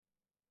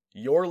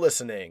You're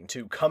listening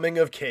to Coming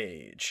of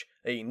Cage,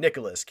 a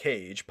Nicolas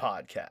Cage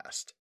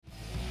podcast.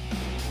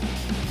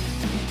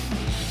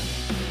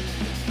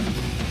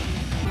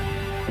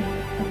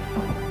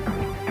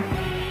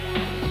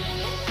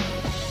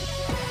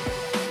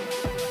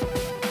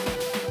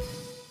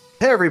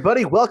 Hey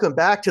everybody, welcome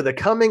back to the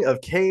Coming of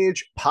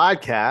Cage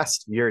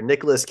podcast, your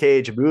Nicolas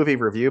Cage movie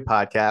review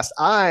podcast.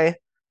 I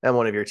am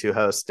one of your two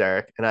hosts,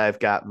 Derek, and I've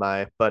got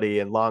my buddy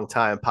and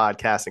longtime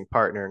podcasting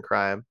partner in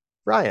crime,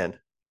 Ryan.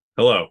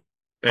 Hello.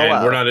 And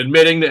Hello. we're not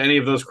admitting to any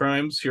of those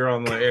crimes here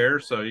on the air,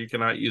 so you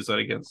cannot use that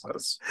against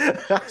us.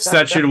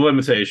 Statute of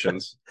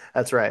limitations.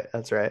 That's right.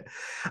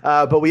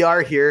 But we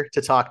are here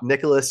to talk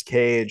Nicolas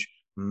Cage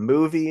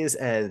movies,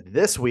 and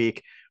this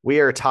week we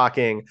are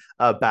talking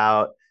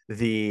about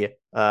the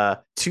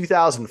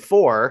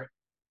 2004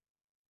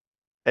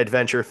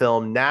 adventure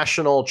film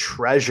National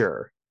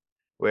Treasure,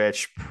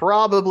 which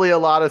probably a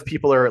lot of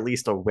people are at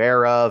least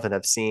aware of and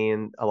have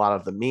seen a lot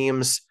of the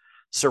memes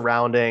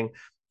surrounding.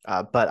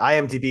 But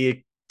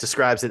IMDb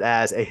describes it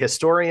as a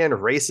historian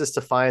races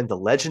to find the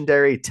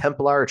legendary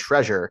Templar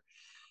treasure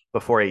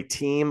before a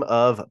team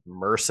of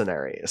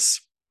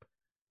mercenaries.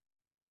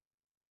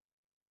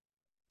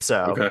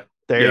 So okay.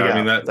 There you go. I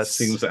mean, that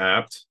seems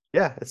apt.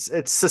 Yeah,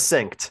 it's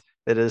succinct.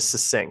 It is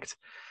succinct.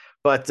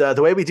 But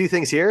the way we do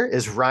things here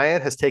is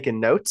Ryan has taken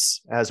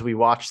notes as we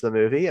watch the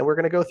movie, and we're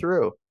going to go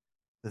through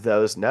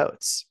those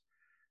notes.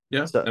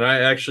 Yeah, and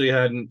I actually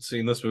hadn't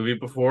seen this movie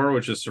before,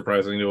 which is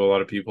surprising to a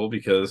lot of people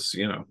because,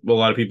 a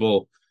lot of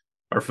people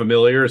are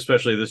familiar,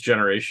 especially this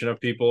generation of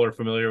people are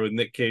familiar with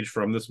Nic Cage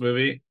from this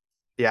movie.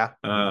 Yeah.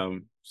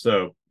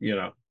 So,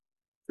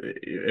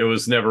 it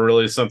was never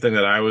really something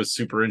that I was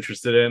super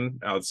interested in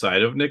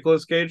outside of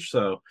Nicolas Cage,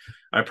 so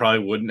I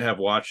probably wouldn't have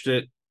watched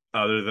it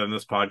other than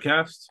this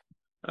podcast.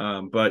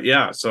 But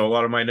yeah, so a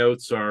lot of my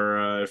notes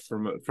are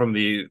from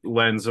the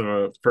lens of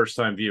a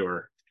first-time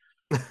viewer.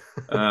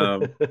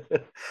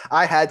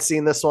 I had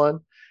seen this one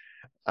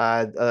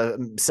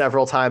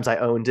several times. I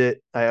own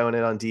it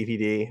on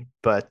DVD,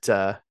 but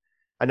I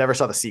never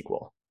saw the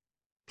sequel.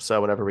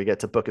 So whenever we get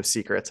to Book of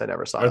Secrets, I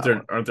never saw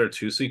Aren't there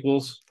two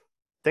sequels?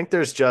 I think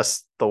there's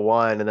just the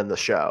one, and then the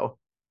show.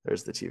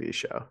 There's the TV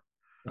show.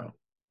 Oh,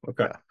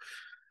 okay.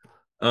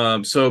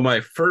 Yeah. So my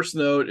first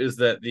note is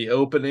that the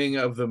opening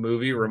of the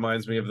movie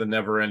reminds me of The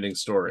Never-Ending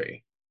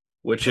Story,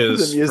 which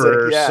is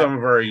for some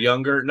of our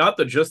younger, not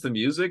just the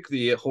music,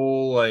 the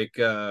whole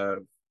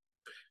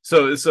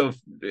so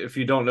if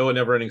you don't know what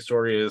Never-Ending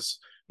Story is,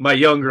 my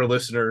younger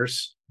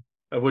listeners,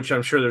 of which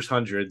I'm sure there's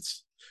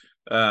hundreds,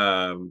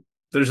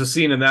 there's a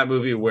scene in that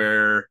movie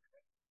where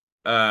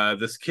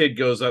this kid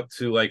goes up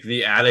to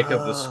the attic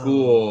of the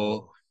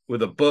school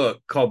with a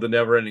book called The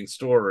Never-Ending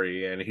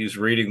Story, and he's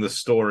reading the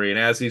story, and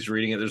as he's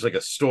reading it, there's a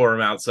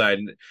storm outside,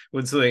 and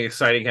when something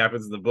exciting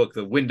happens in the book,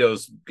 the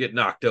windows get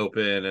knocked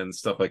open and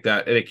stuff like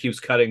that, and it keeps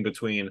cutting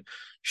between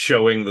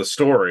showing the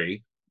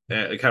story,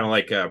 kind of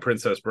like a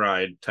Princess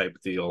Bride type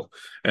deal,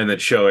 and then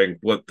showing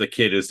what the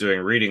kid is doing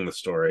reading the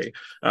story.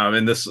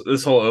 And this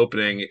whole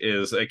opening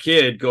is a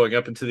kid going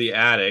up into the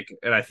attic,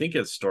 and I think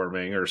it's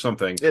storming or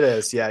something. It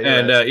is, yeah.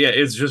 And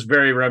it's just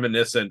very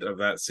reminiscent of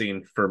that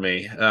scene for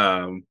me.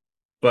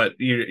 But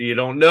you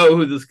don't know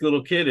who this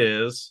little kid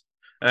is.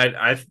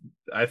 I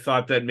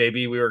thought that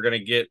maybe we were going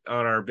to get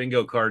on our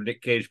bingo card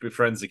Nic Cage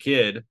befriends a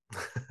kid,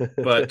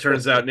 but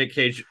turns out Nic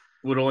Cage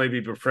would only be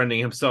befriending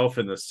himself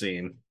in this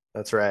scene.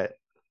 That's right.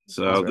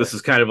 So this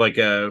is kind of like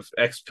a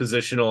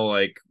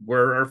expositional,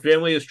 where our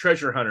family is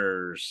treasure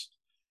hunters,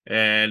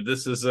 and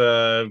this is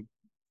a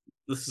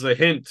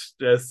hint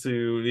as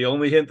to the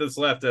only hint that's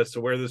left as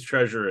to where this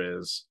treasure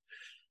is.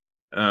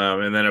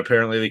 And then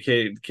apparently the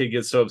kid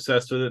gets so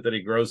obsessed with it that he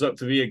grows up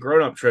to be a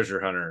grown-up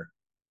treasure hunter.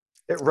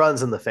 It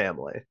runs in the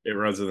family.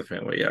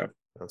 Yeah.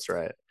 That's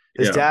right.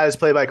 His dad is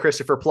played by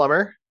Christopher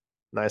Plummer.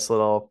 Nice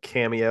little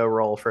cameo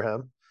role for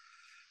him.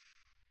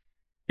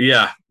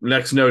 Yeah.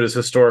 Next note is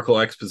historical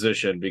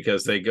exposition,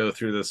 because they go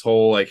through this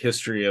whole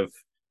history of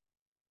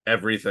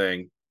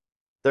everything.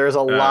 There's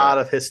a lot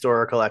of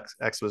historical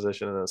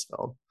exposition in this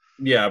film.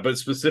 Yeah, but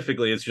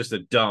specifically it's just a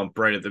dump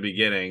right at the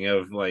beginning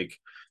of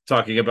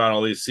talking about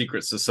all these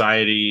secret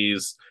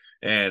societies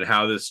and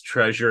how this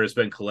treasure has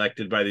been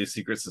collected by these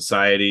secret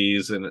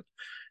societies, and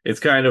it's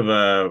kind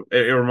of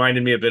it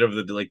reminded me a bit of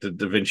the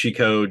Da Vinci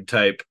Code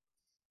type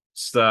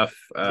stuff.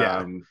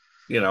 A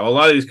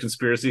lot of these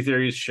conspiracy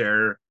theories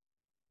share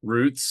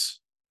roots,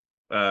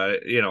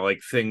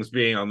 things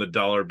being on the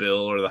dollar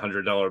bill or the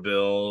 $100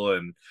 bill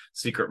and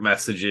secret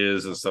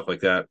messages and stuff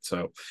like that.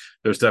 So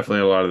there's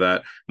definitely a lot of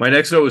that. My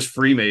next note was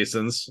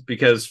Freemasons,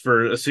 because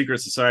for a secret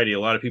society, a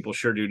lot of people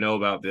sure do know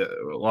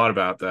a lot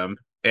about them,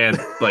 and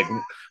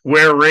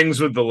wear rings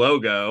with the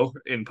logo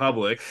in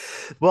public.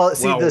 Well,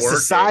 see, the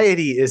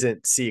society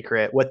isn't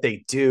secret. What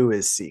they do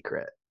is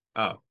secret.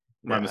 Oh,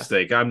 my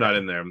mistake. I'm not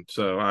in there,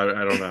 so I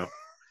don't know.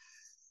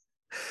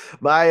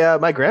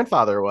 My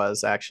grandfather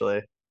was,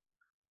 actually.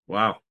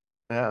 Wow.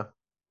 Yeah.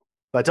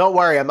 But don't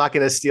worry, I'm not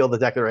going to steal the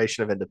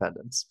Declaration of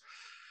Independence.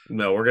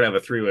 No, we're going to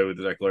have a three-way with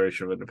the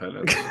Declaration of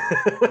Independence.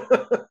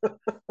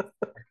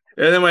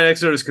 And then my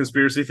next note is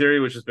conspiracy theory,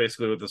 which is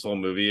basically what this whole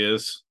movie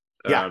is.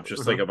 Yeah.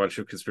 Just like a bunch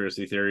of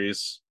conspiracy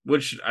theories,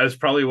 which is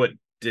probably what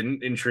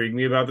didn't intrigue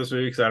me about this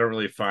movie, because I don't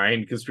really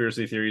find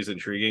conspiracy theories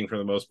intriguing for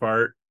the most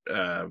part.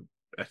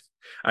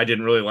 I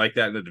didn't really like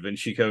that in the Da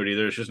Vinci Code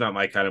either. It's just not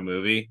my kind of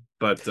movie.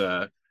 But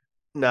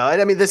no,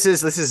 and I mean this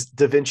is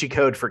Da Vinci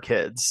Code for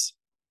kids.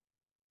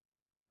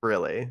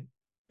 Really?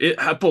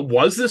 But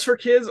was this for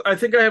kids? I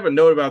think I have a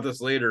note about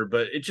this later,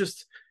 but it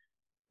just,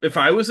 if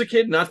I was a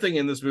kid, nothing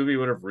in this movie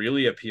would have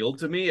really appealed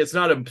to me. It's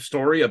not a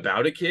story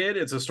about a kid.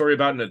 It's a story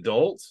about an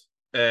adult.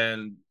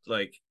 And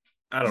like,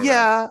 I don't know.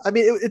 Yeah, I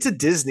mean, it's a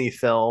Disney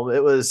film.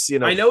 It was,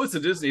 I know it's a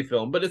Disney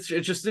film, but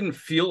it just didn't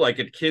feel like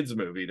a kid's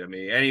movie to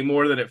me any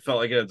more than it felt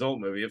like an adult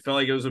movie. It felt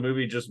like it was a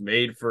movie just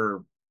made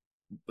for.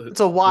 It's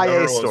a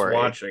YA story.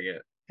 Watching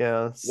it.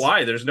 Yeah.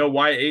 Why? There's no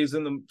YAs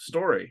in the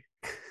story.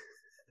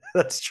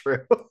 That's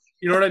true.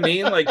 You know what I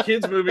mean? Like,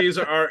 kids' movies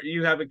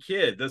you have a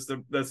kid. That's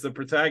the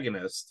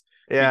protagonist.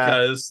 Yeah.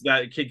 Because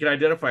that kid can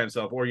identify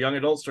himself. Or young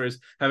adult stories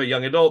have a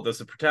young adult that's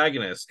the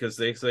protagonist because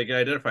they can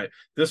identify.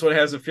 This one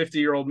has a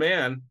 50-year-old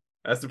man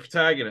as the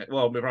protagonist.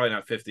 Well, probably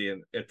not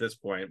 50 at this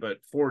point, but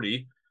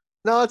 40.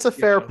 No, that's a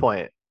fair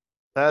point.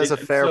 That is a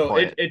fair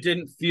point. It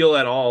didn't feel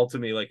at all to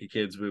me like a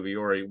kid's movie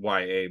or a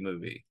YA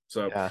movie.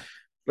 So, yeah.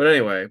 But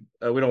anyway,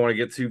 we don't want to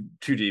get too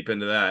deep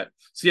into that.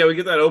 So yeah, we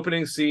get that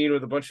opening scene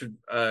with a bunch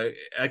of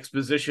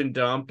exposition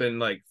dump and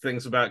like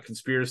things about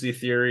conspiracy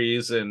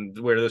theories and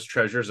where this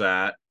treasure's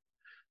at.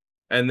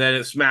 And then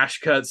it smash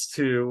cuts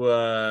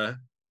to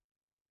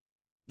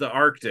the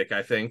Arctic,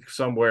 I think,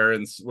 somewhere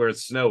where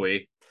it's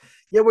snowy.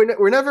 Yeah,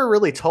 we're never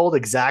really told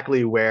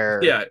exactly where.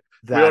 Yeah,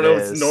 we don't know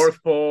if it's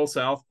North Pole,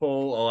 South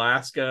Pole,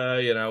 Alaska.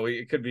 You know,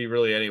 it could be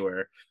really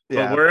anywhere.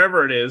 Yeah. But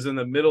wherever it is, in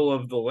the middle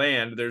of the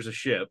land, there's a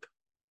ship,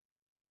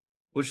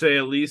 which they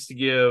at least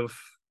give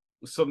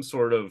some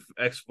sort of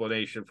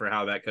explanation for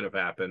how that could have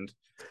happened.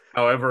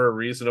 However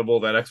reasonable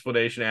that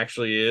explanation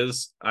actually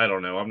is, I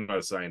don't know. I'm not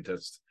a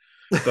scientist.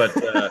 But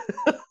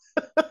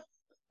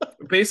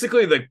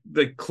basically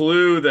the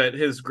clue that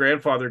his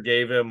grandfather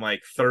gave him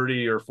like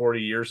 30 or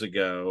 40 years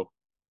ago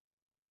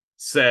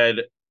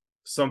said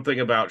something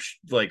about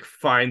like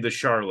find the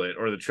Charlotte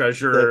or the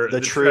treasure.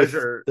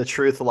 The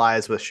truth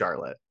lies with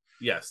Charlotte.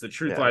 Yes, the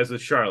truth lies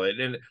with Charlotte.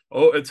 And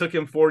it took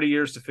him 40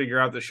 years to figure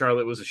out that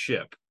Charlotte was a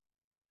ship.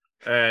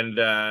 And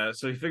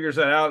so he figures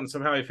that out, and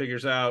somehow he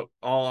figures out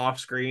all off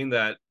screen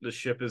that the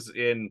ship is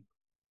in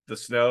the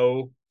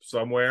snow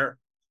somewhere.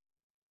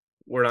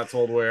 We're not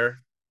told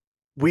where.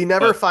 We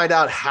never find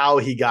out how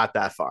he got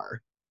that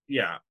far.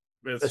 Yeah.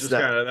 It's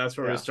that's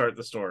where we start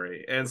the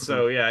story. And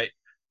so,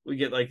 we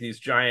get like these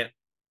giant,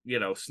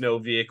 snow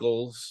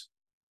vehicles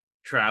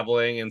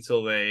traveling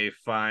until they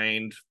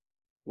find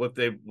what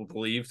they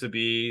believe to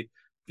be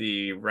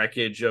the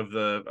wreckage of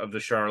the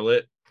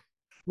Charlotte.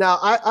 Now,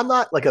 I'm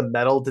not like a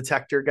metal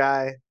detector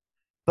guy,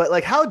 but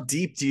like how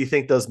deep do you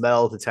think those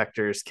metal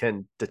detectors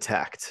can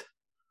detect?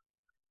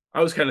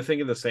 I was kind of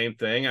thinking the same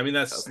thing. I mean,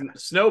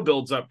 snow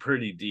builds up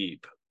pretty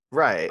deep.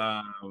 Right.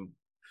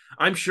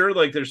 I'm sure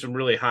like there's some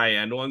really high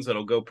end ones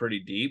that'll go pretty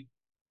deep,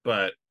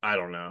 but I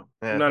don't know.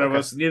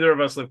 Neither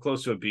of us live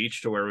close to a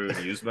beach to where we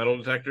would use metal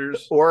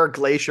detectors. Or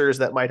glaciers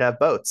that might have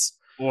boats.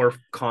 Or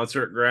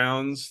concert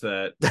grounds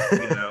that,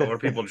 where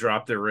people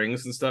drop their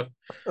rings and stuff.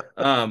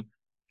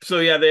 So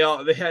yeah,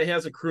 he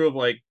has a crew of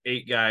like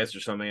 8 guys or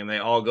something, and they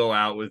all go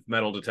out with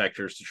metal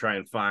detectors to try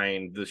and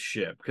find the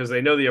ship because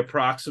they know the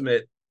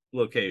approximate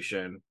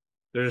location.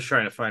 They're just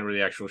trying to find where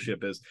the actual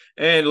ship is.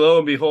 And lo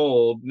and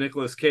behold,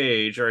 Nicolas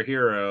Cage, our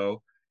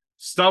hero,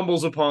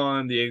 stumbles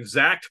upon the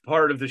exact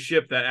part of the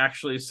ship that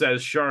actually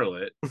says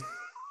Charlotte.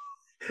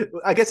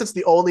 I guess it's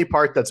the only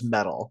part that's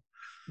metal.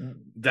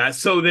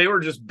 So they were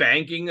just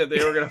banking that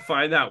they were going to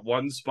find that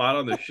one spot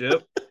on the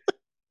ship.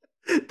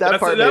 That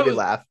part made me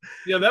laugh.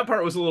 Yeah, that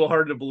part was a little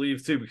hard to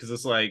believe too, because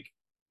it's like,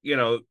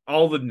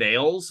 all the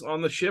nails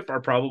on the ship are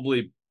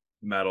probably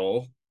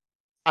metal.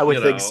 I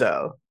would think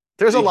so.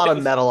 There's a lot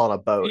of metal on a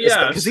boat.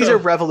 Yeah, because these are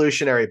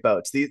revolutionary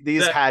boats.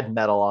 These had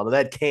metal on them. They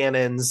had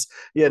cannons,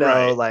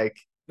 like.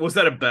 Was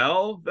that a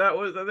bell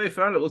that they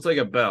found? It looks like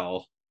a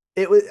bell.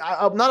 It was.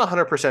 I'm not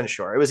 100%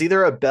 sure. It was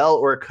either a bell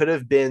or it could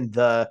have been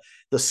the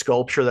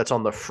sculpture that's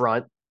on the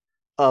front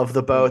of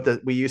the boat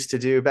that we used to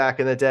do back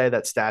in the day,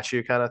 that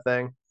statue kind of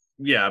thing.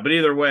 Yeah, but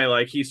either way,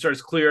 like he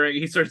starts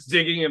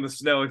digging in the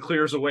snow and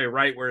clears away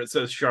right where it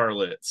says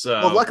Charlotte. So,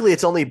 well, luckily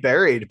it's only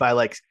buried by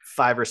like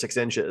 5 or 6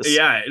 inches.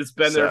 Yeah, it's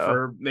been there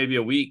for maybe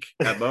a week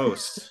at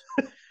most.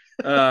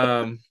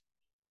 Oh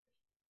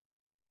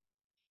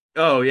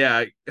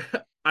yeah,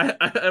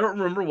 I don't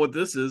remember what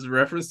this is a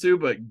reference to,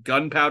 but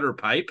gunpowder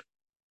pipe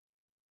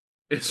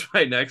is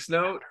my next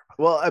note.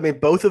 Well, I mean,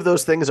 both of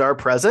those things are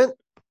present.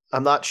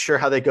 I'm not sure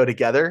how they go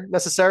together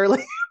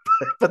necessarily.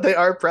 But they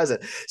are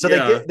present. So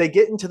they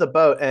get into the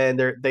boat and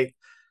okay,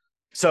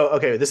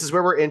 this is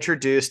where we're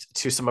introduced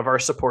to some of our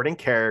supporting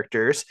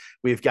characters.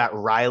 We've got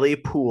Riley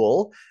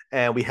Poole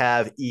and we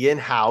have Ian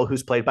Howe,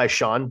 who's played by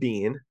Sean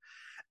Bean.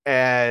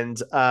 And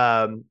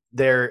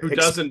they're who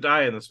doesn't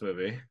die in this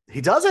movie.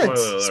 He doesn't.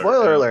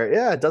 Spoiler alert.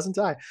 Yeah, it doesn't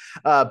die.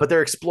 But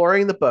they're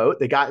exploring the boat.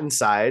 They got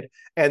inside,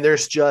 and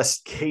there's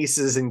just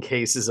cases and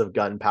cases of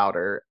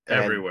gunpowder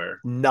everywhere.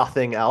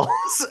 Nothing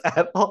else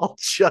at all.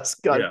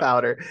 Just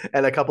gunpowder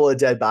and a couple of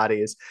dead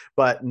bodies,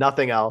 but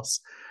nothing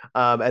else.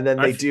 And then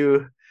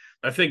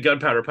I think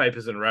gunpowder pipe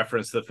is in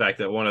reference to the fact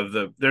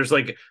that there's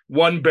like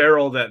one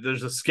barrel that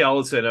there's a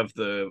skeleton of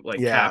the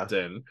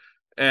captain,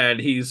 and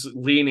he's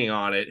leaning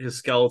on it. His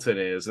skeleton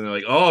is, and they're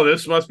like, "Oh,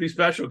 this must be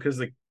special because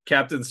the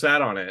captain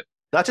sat on it."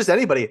 Not just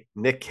anybody,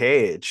 Nic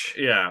Cage.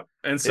 Yeah,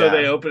 and so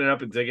they open it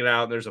up and dig it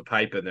out, and there's a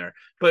pipe in there.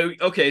 But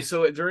okay,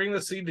 so during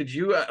the scene, did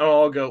you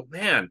all go,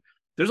 "Man,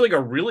 there's like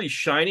a really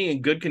shiny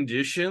and good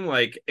condition,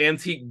 like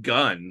antique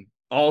gun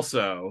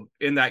also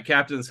in that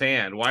captain's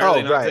hand. Why are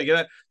they not taking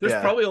that?" There's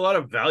probably a lot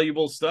of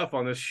valuable stuff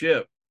on this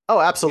ship. Oh,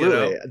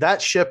 absolutely.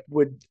 That ship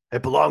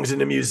it belongs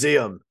in a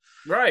museum.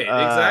 Right,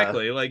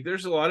 exactly. Like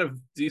there's a lot of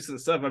decent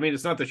stuff. I mean,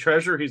 it's not the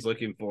treasure he's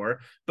looking for,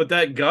 but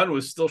that gun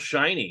was still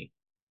shiny.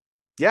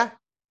 Yeah.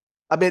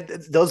 I mean,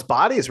 those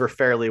bodies were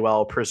fairly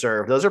well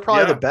preserved. Those are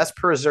probably the best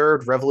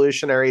preserved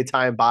Revolutionary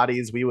time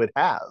bodies we would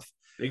have.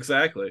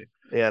 Exactly.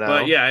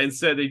 But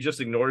instead he just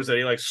ignores it.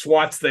 He like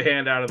swats the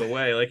hand out of the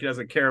way, like he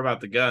doesn't care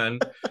about the gun,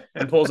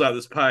 and pulls out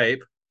this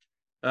pipe.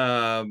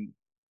 My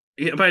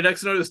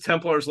next note is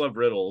Templars love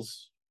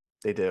riddles.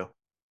 They do.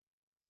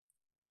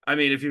 I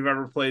mean, if you've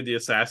ever played the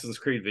Assassin's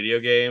Creed video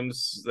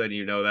games, then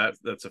you know that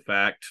that's a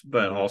fact.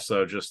 But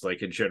also just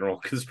like in general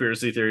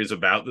conspiracy theories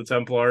about the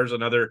Templars,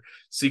 another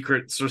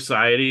secret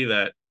society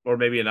that, or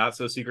maybe a not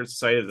so secret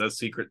society that does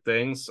secret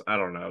things. I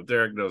don't know.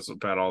 Derek knows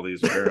about all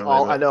these.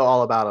 I know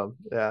all about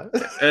them.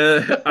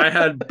 Yeah. I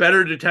had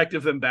better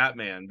detective than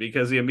Batman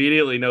because he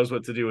immediately knows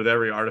what to do with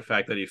every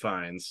artifact that he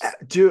finds.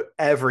 Do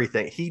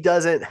everything. He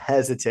doesn't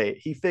hesitate.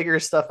 He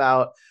figures stuff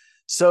out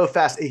so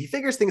fast. He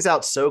figures things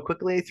out so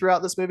quickly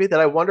throughout this movie that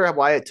I wonder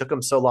why it took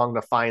him so long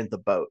to find the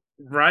boat.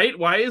 Right?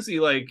 Why is he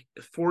like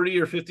 40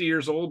 or 50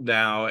 years old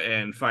now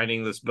and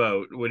finding this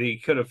boat when he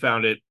could have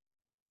found it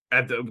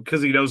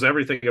because he knows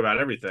everything about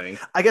everything?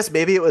 I guess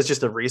maybe it was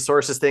just a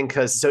resources thing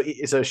because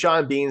so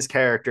Sean Bean's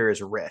character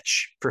is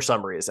rich for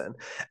some reason,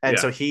 and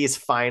so he's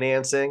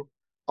financing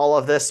all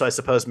of this. So I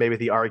suppose maybe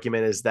the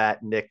argument is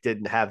that Nick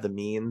didn't have the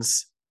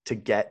means to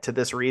get to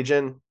this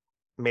region.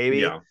 Maybe.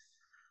 Yeah.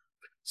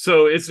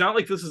 So it's not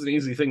like this is an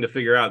easy thing to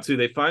figure out too.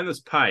 They find this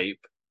pipe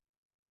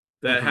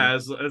that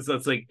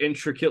that's like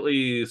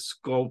intricately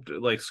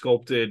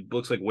sculpted,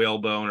 looks like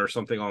whalebone or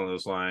something along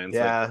those lines.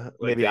 Yeah,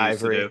 like maybe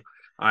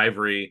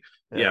ivory.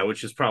 Yeah,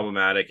 which is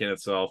problematic in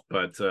itself.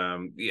 But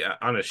on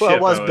a ship,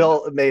 it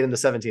was made in the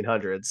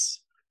 1700s.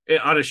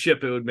 On a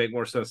ship, it would make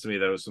more sense to me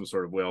that it was some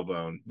sort of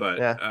whalebone. But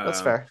yeah,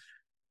 that's fair.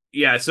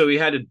 Yeah, so he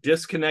had to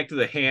disconnect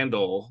the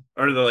handle,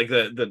 or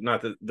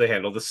the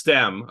handle, the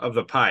stem of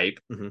the pipe,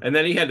 and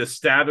then he had to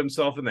stab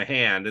himself in the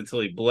hand until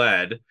he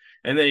bled,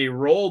 and then he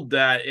rolled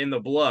that in the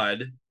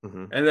blood,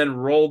 and then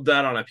rolled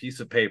that on a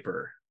piece of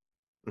paper,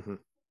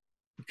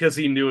 because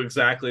he knew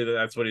exactly that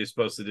that's what he was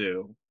supposed to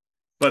do.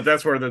 But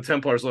that's where the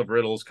Templars love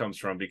riddles comes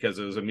from, because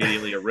it was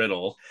immediately a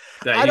riddle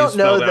that he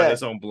spelled out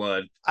his own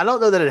blood. I don't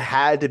know that it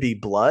had to be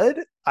blood.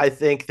 I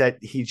think that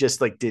he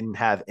just didn't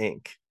have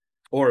ink.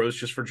 Or it was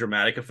just for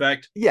dramatic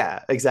effect.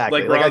 Yeah,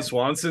 exactly. Like Ron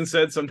Swanson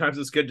said, sometimes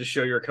it's good to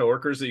show your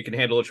coworkers that you can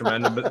handle a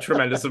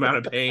tremendous amount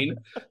of pain.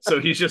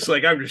 So he's just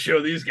like, I'm going to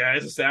show these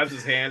guys, and stabs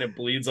his hand and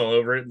bleeds all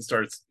over it and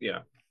starts, Yeah.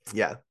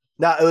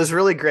 No, it was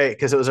really great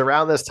because it was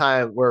around this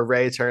time where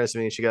Ray turns to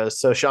me and she goes,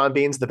 "So Sean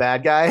Bean's the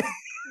bad guy?"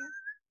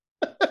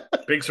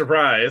 Big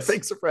surprise.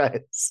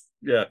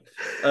 Yeah.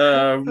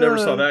 Never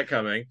saw that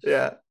coming.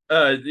 Yeah.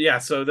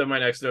 So then my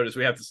next note is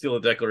we have to steal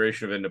the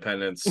Declaration of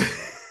Independence.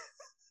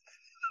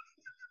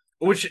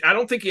 Which I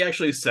don't think he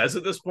actually says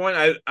at this point.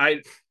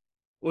 I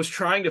was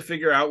trying to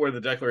figure out where the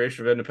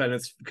Declaration of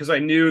Independence, because I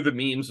knew the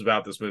memes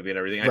about this movie and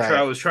everything.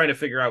 I was trying to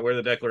figure out where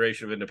the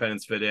Declaration of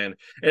Independence fit in.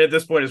 And at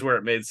this point is where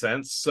it made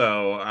sense.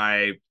 So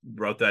I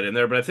wrote that in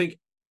there. But I think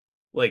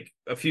like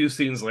a few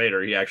scenes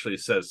later, he actually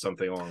says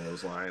something along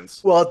those lines.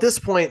 Well, at this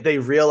point, they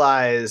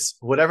realize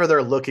whatever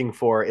they're looking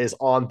for is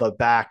on the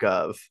back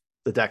of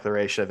the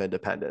Declaration of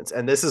Independence.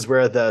 And this is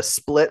where the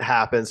split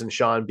happens and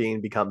Sean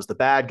Bean becomes the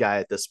bad guy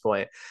at this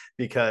point,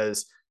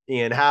 because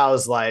Ian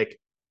Howe's like,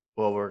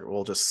 well,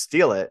 we'll just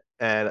steal it.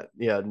 And,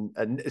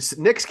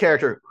 Nick's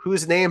character,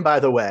 whose name, by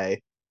the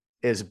way,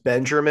 is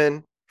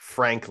Benjamin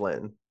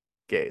Franklin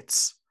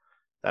Gates.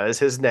 That is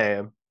his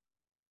name.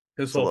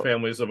 His whole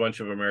family is a bunch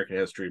of American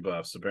history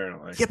buffs,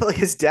 apparently. Yeah, but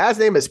his dad's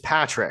name is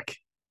Patrick.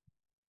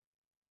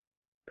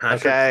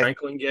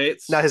 Franklin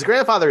Gates. Now his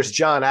grandfather is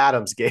John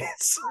Adams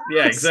Gates.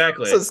 Yeah,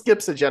 exactly. So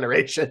skips a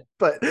generation.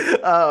 But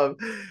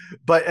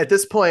at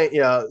this point,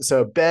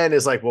 so Ben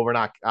is like, well, we're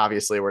not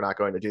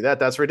going to do that.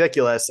 That's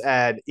ridiculous.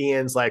 And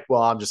Ian's like,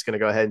 well, I'm just going to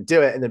go ahead and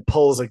do it, and then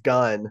pulls a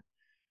gun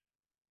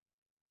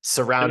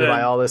surrounded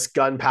by all this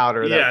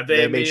gunpowder that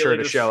they made sure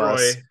to show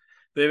us.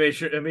 They made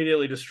sure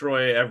immediately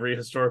destroy every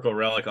historical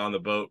relic on the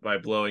boat by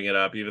blowing it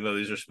up, even though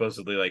these are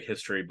supposedly like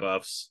history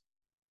buffs.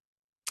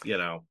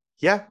 Yeah.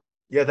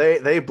 Yeah,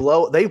 they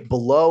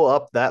blow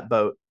up that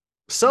boat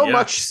so Yeah.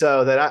 much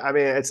so that I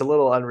mean it's a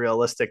little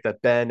unrealistic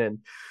that Ben and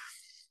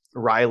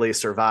Riley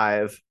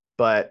survive,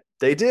 but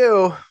they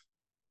do.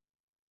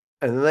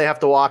 And then they have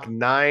to walk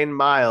 9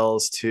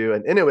 miles to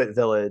an Inuit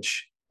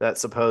village that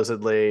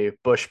supposedly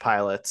bush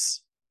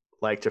pilots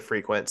like to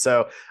frequent.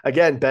 So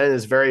again, Ben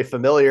is very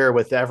familiar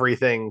with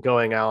everything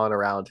going on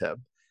around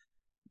him.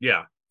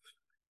 Yeah.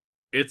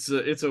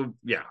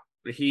 Yeah.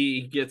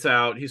 He gets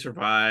out, he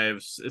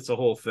survives. It's a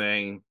whole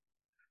thing.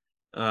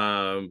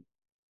 Um,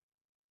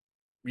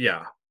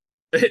 yeah.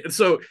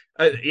 So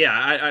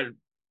yeah,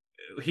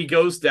 he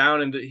goes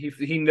down and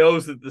he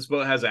knows that this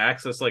boat has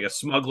access like a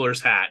smuggler's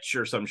hatch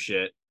or some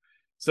shit.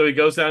 So he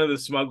goes down to the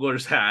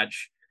smuggler's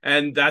hatch,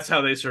 and that's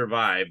how they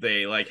survive.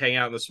 They like hang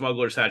out in the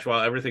smuggler's hatch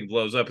while everything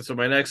blows up. And so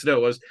my next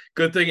note was,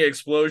 good thing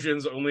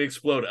explosions only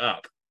explode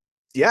up.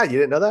 Yeah, you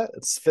didn't know that?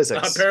 It's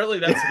physics. Apparently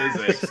that's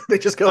physics. They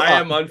just go I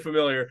up. am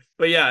unfamiliar.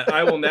 But yeah,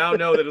 I will now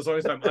know that as long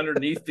as I'm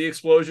underneath the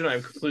explosion,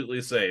 I'm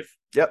completely safe.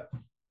 Yep.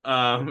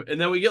 And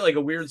then we get like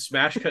a weird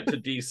smash cut to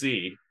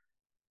DC.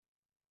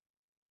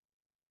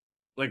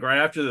 Like right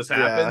after this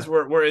happens,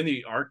 we're in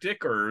the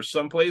Arctic or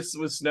someplace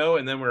with snow,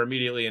 and then we're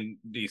immediately in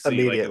DC,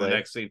 like in the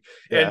next scene.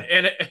 Yeah.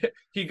 And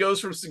he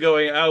goes from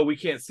going, oh, we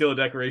can't steal the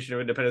Declaration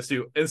of Independence,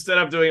 to instead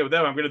of doing it with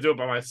them, I'm going to do it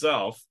by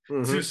myself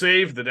to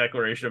save the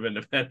Declaration of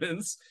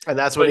Independence. And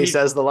that's when he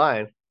says the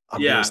line,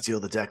 I'm going to steal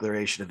the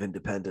Declaration of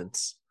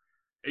Independence.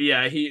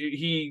 Yeah,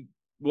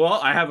 well,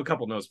 I have a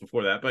couple notes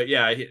before that, but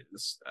yeah,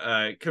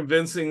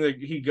 convincing that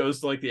he goes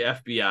to like the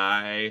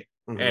FBI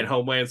and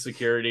Homeland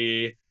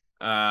Security.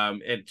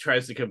 And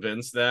tries to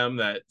convince them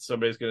that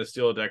somebody's going to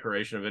steal a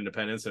Declaration of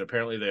Independence, and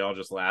apparently they all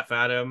just laugh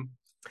at him.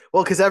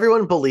 Well, because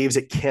everyone believes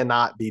it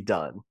cannot be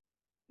done.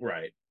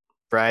 Right.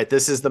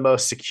 This is the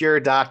most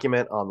secure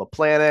document on the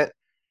planet,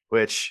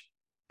 which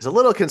is a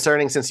little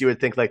concerning since you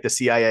would think like the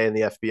CIA and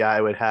the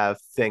FBI would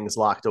have things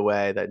locked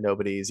away that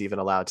nobody's even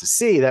allowed to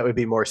see. That would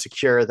be more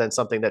secure than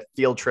something that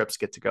field trips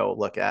get to go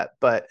look at.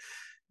 But,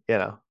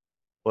 what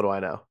do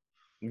I know?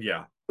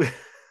 Yeah.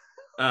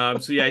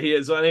 So yeah, he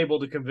is unable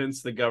to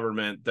convince the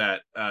government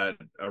that a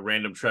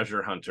random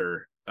treasure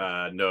hunter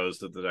knows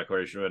that the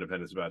Declaration of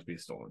Independence is about to be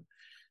stolen.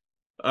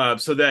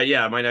 So that,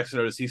 yeah, my next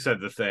note is he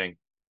said the thing.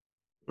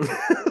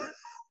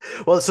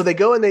 Well, so they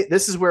go and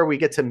this is where we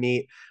get to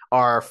meet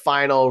our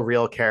final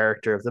real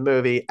character of the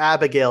movie,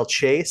 Abigail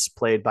Chase,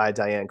 played by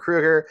Diane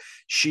Kruger.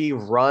 She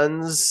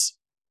runs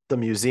the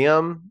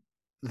museum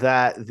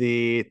that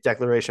the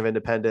Declaration of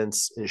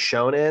Independence is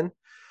shown in.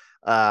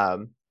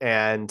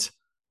 And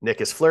Nick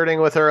is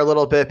flirting with her a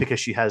little bit because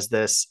she has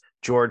this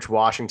George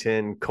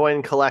Washington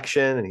coin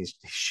collection, and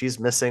she's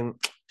missing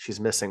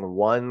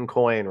one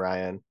coin,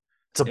 Ryan.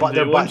 It's a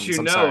button. Once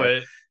you know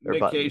it,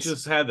 Nic Cage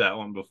has had that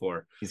one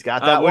before. He's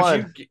got that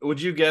one.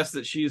 Would you guess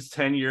that she's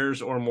 10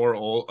 years or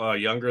more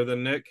younger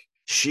than Nick?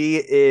 She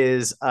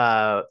is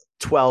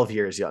 12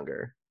 years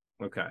younger.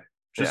 Okay.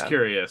 Just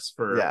curious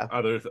for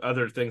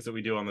other things that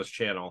we do on this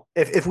channel.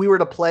 If we were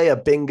to play a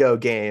bingo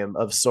game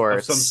of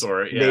sorts, some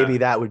sort, maybe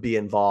that would be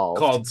involved.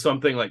 Called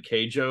something like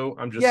Keijo.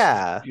 I'm just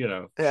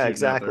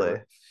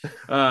exactly.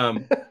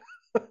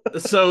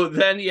 So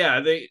then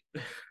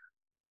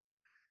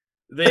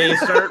they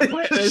start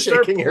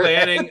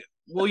planning.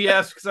 Well,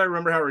 yes, because I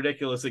remember how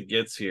ridiculous it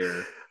gets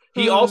here.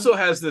 He also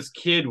has this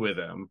kid with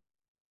him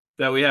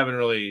that we haven't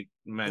really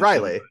mentioned.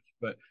 Riley. Much,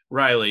 but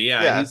Riley,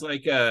 he's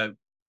like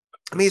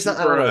he's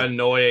super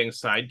annoying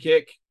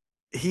sidekick.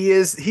 He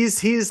is.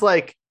 He's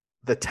like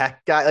the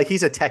tech guy. Like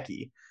he's a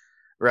techie,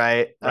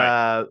 right?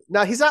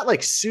 Now he's not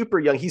like super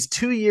young. He's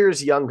 2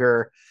 years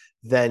younger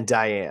than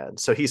Diane,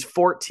 so he's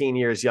 14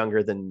 years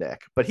younger than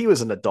Nick. But he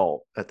was an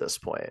adult at this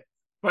point.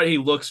 But he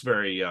looks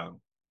very young,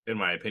 in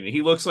my opinion.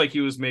 He looks like he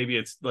was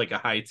it's like a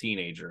high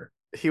teenager.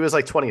 He was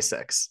like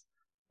 26.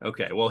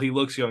 Okay, well, he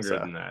looks younger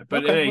than that.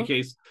 But in any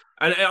case,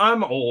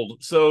 I'm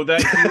old, so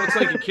that he looks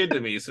like a kid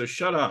to me. So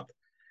shut up.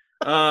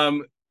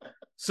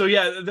 So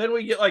yeah, then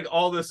we get like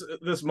all this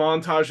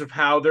montage of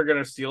how they're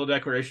going to steal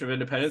Declaration of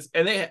Independence,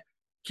 and they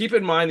keep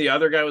in mind the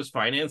other guy was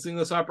financing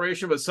this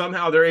operation, but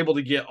somehow they're able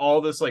to get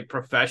all this like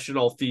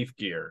professional thief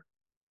gear,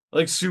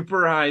 like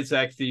super high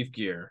tech thief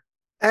gear,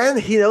 and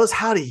he knows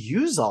how to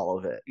use all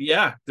of it.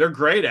 Yeah, they're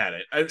great at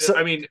it.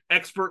 I mean,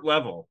 expert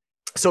level.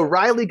 So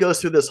Riley goes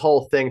through this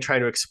whole thing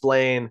trying to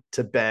explain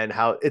to Ben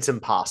how it's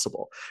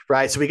impossible,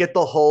 right? So we get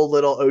the whole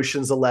little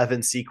Ocean's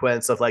 11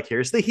 sequence of like,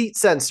 here's the heat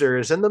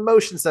sensors and the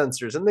motion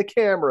sensors and the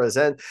cameras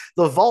and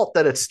the vault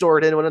that it's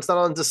stored in when it's not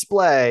on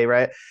display,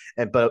 right?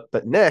 And but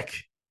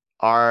Nick,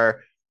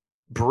 our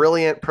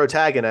brilliant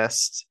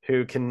protagonist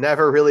who can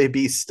never really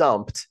be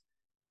stumped,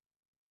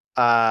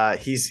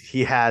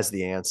 he has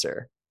the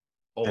answer.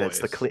 Always.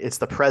 And it's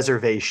the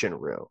preservation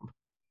room.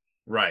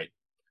 Right.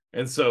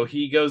 And so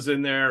he goes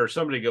in there, or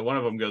one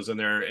of them goes in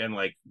there and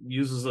like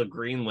uses a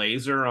green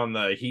laser on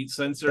the heat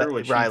sensor,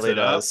 which Riley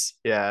does.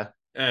 Yeah.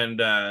 And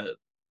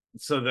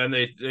so then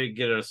they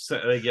get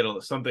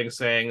something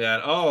saying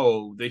that,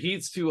 oh, the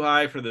heat's too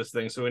high for this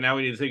thing, so now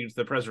we need to take it to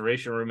the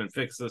preservation room and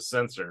fix this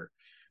sensor.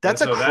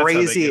 That's so a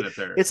crazy. it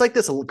there. It's like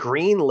this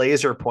green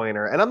laser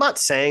pointer, and I'm not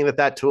saying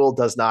that tool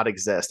does not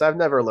exist. I've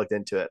never looked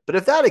into it, but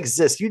if that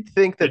exists, you'd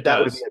think that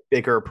would be a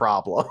bigger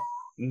problem.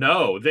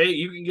 No,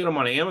 you can get them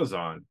on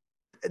Amazon.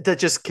 That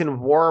just can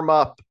warm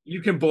up.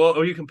 You can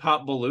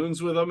pop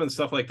balloons with them and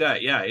stuff like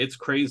that. Yeah, it's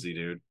crazy,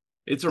 dude.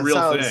 It's a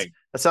real thing.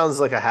 That sounds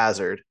like a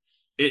hazard.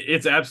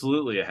 It's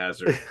absolutely a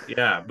hazard.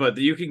 Yeah, but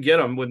you can get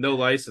them with no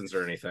license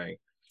or anything.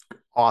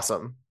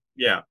 Awesome.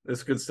 Yeah,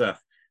 it's good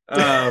stuff.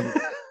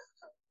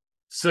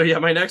 So yeah,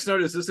 my next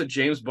note is this a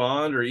James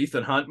Bond or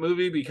Ethan Hunt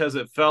movie, because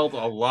it felt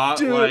a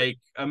lot like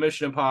a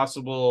Mission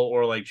Impossible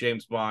or like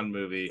James Bond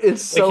movie.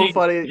 It's so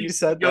funny you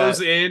said goes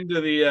that.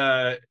 Into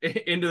the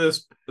into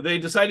this. They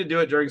decided to do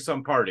it during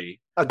some party.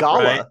 A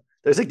gala. Right?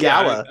 There's a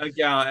gala.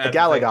 Yeah, a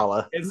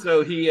gala. And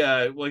so he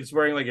he's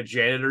wearing like a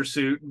janitor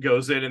suit and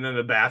goes in, and then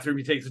the bathroom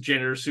he takes the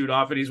janitor suit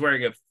off and he's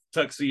wearing a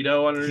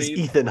tuxedo underneath. He's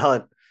Ethan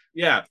Hunt.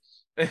 Yeah.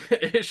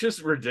 It's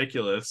just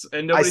ridiculous.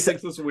 And nobody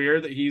thinks it's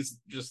weird that he's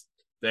just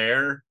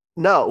there.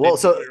 No, well,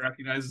 so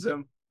recognizes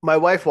him. My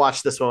wife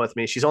watched this one with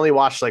me. She's only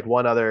watched like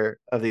one other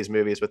of these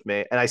movies with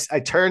me, and I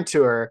turned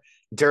to her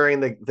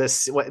during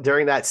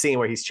during that scene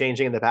where he's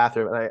changing in the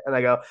bathroom, and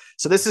I go,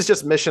 "So this is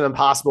just Mission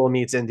Impossible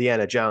meets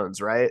Indiana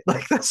Jones, right?"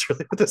 Like that's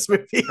really what this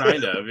movie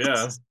kind of,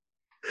 yeah.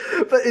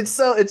 But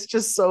it's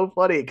just so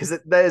funny because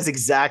that is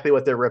exactly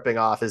what they're ripping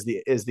off is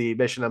the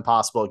Mission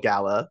Impossible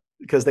gala,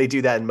 because they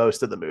do that in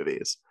most of the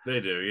movies.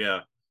 They do, yeah.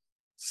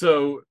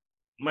 So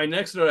my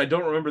next note, I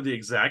don't remember the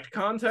exact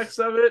context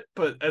of it,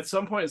 but at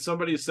some point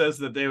somebody says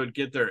that they would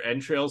get their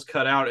entrails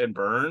cut out and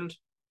burned.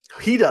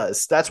 He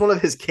does. That's one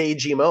of his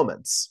cagey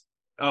moments.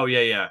 Oh,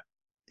 yeah.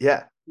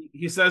 Yeah.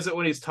 He says it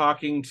when he's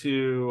talking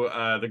to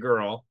the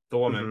girl, the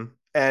woman. Mm-hmm.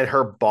 And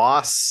her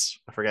boss,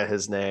 I forget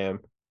his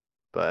name,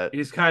 but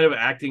he's kind of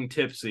acting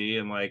tipsy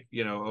and like,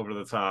 over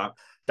the top.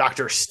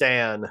 Dr.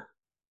 Stan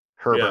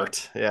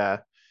Herbert. Yeah.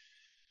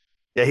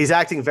 Yeah, he's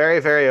acting very,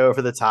 very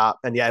over the top,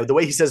 and yeah, the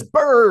way he says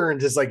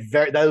 "burned" is like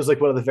that was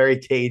like one of the very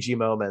cagey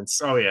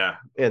moments. Oh yeah,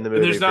 in the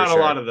movie. And there's not a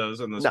lot of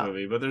those in this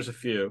movie, but there's a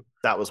few.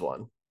 That was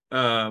one.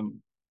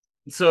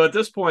 So at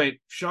this point,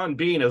 Sean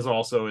Bean is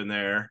also in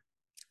there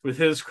with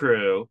his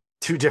crew.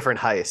 Two different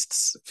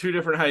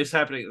heists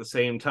happening at the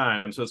same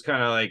time. So it's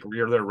kind of like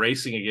they're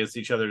racing against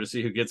each other to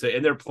see who gets it,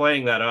 and they're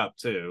playing that up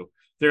too.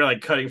 They're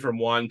like cutting from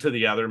one to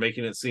the other,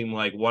 making it seem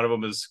like one of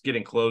them is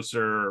getting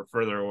closer or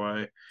further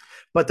away.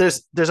 But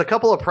there's a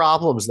couple of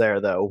problems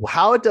there, though.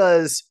 How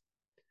does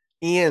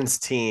Ian's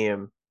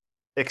team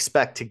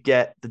expect to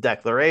get the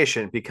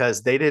declaration?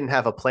 Because they didn't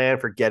have a plan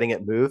for getting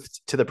it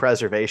moved to the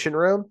preservation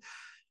room.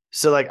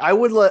 So, like, I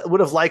would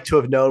have liked to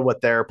have known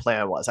what their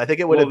plan was. I think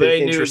it would have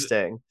been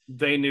interesting.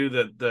 They knew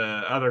that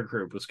the other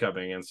group was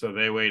coming, and so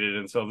they waited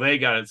until they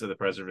got into the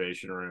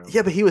preservation room.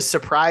 Yeah, but he was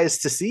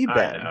surprised to see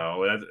Ben. I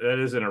know. That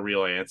isn't a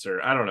real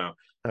answer. I don't know.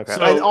 Okay.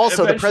 So and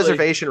also, the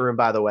preservation room,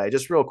 by the way,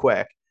 just real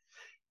quick,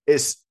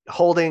 is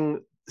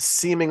holding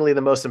seemingly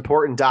the most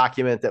important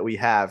document that we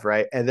have,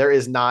 right? And there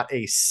is not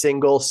a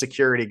single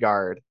security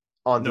guard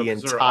on the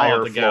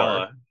entire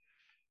floor.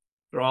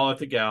 They're all at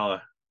the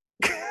gala.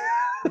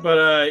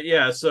 But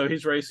yeah, so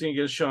he's racing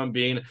against Sean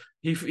Bean.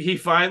 He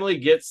finally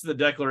gets the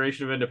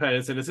Declaration of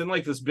Independence, and it's in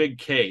like this big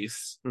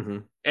case, mm-hmm.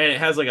 and it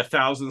has like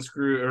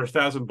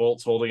 1,000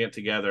 bolts holding it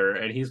together,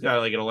 and he's got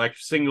like an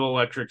single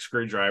electric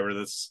screwdriver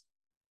that's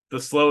the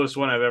slowest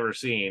one I've ever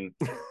seen.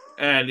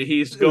 And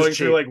he's going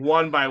through like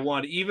one by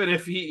one. Even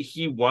if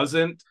he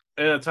wasn't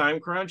in a time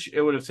crunch, it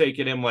would have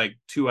taken him like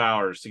 2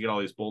 hours to get all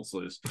these bolts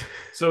loose.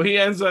 So he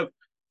ends up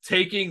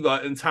taking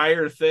the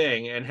entire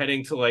thing and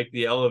heading to like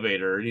the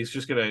elevator, and he's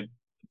just gonna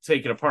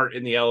take it apart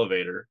in the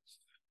elevator.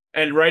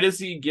 And right as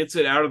he gets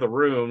it out of the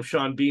room,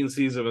 Sean Bean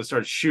sees him and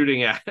starts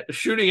shooting at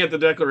the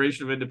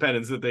Declaration of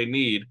Independence that they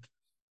need,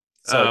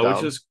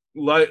 which is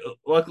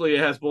luckily it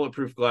has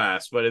bulletproof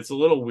glass, but it's a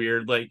little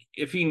weird. Like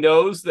if he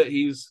knows that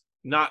he's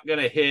not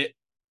gonna hit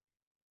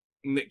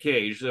Nic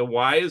Cage, then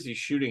why is he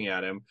shooting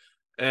at him?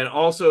 And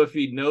also, if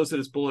he knows that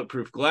it's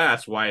bulletproof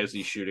glass, why is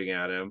he shooting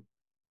at him?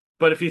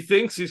 But if he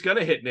thinks he's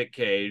gonna hit Nic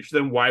Cage,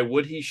 then why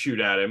would he shoot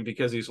at him?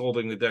 Because he's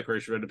holding the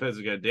Declaration of Independence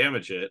and gonna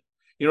damage it.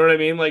 You know what I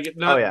mean? Like,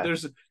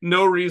 there's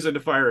no reason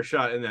to fire a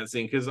shot in that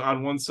scene, because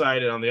on one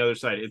side and on the other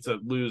side, it's a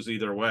lose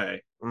either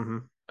way. Mm-hmm.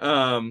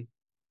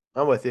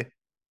 I'm with you.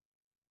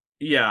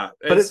 Yeah,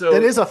 but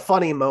it is a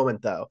funny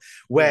moment though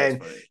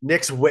when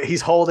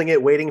he's holding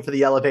it, waiting for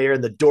the elevator,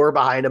 and the door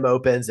behind him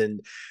opens,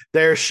 and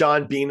there's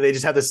Sean Bean. They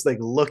just have this like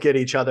look at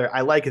each other.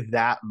 I like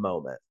that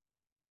moment.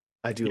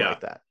 I do like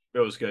that. It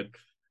was good.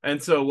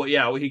 And so,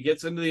 he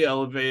gets into the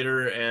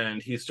elevator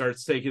and he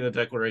starts taking the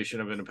Declaration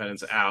of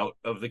Independence out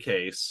of the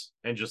case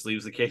and just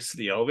leaves the case to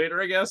the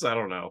elevator, I guess. I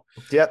don't know.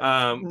 Yep.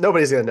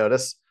 Nobody's gonna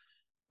notice.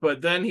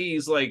 But then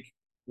he's like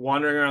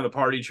wandering around the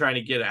party trying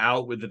to get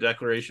out with the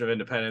Declaration of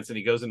Independence, and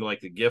he goes into like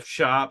the gift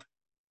shop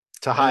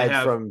to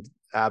hide from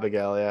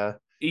Abigail.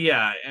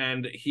 Yeah,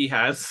 and he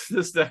has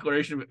this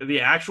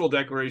the actual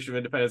Declaration of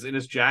Independence in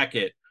his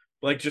jacket,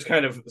 like just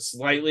kind of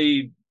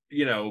slightly,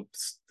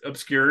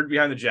 obscured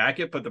behind the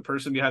jacket, but the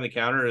person behind the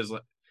counter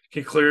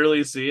can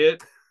clearly see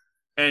it.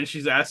 and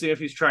she's asking if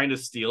he's trying to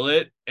steal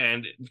it,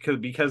 and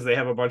because they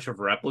have a bunch of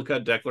replica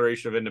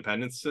Declaration of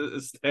Independence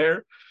is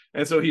there,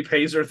 and so he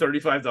pays her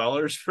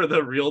 $35 for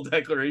the real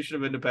Declaration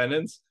of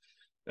Independence.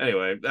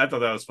 Anyway, I thought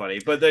that was funny.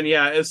 But then,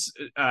 yeah, as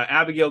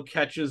Abigail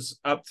catches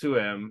up to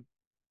him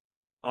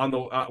on the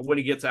when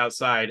he gets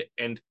outside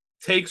and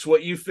takes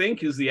what you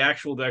think is the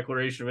actual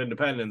Declaration of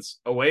Independence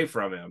away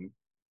from him.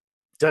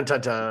 Dun,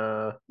 dun,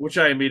 dun. Which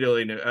I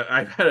immediately knew.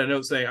 I had a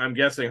note saying, I'm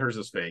guessing hers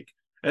is fake.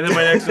 And then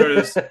my next note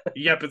is,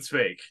 yep, it's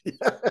fake.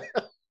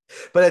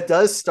 But it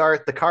does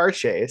start the car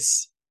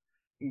chase.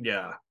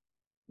 Yeah.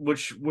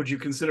 Which, would you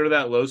consider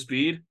that low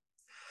speed?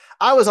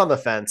 I was on the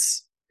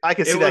fence. I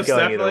could see that going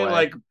either way. It was definitely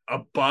like a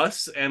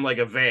bus and like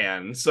a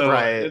van.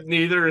 So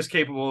neither is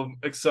capable of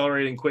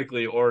accelerating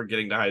quickly or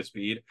getting to high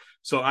speed.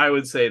 So I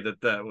would say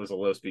that was a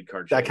low speed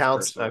car chase. That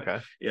counts? Personally.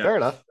 Okay. Yeah. Fair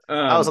enough.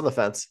 I was on the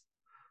fence.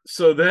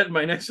 So then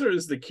my next note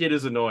is the kid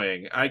is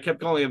annoying. I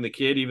kept calling him the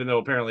kid, even though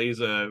apparently he's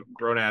a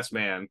grown ass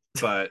man.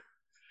 But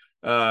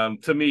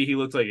to me, he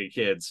looked like a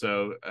kid.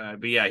 So,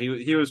 but yeah,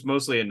 he was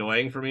mostly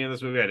annoying for me in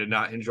this movie. I did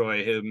not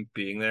enjoy him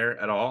being there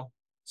at all.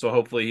 So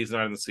hopefully he's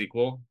not in the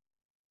sequel.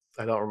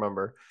 I don't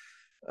remember.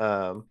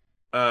 But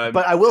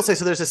I will say,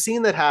 so there's a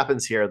scene that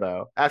happens here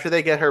though. After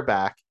they get her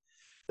back,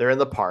 they're in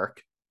the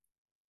park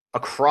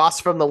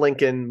across from the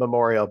Lincoln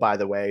Memorial, by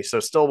the way.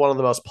 So still one of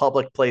the most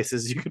public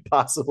places you could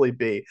possibly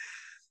be.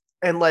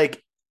 And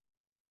like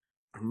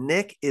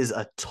Nick is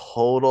a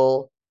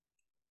total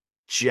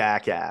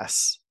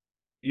jackass.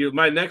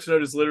 My next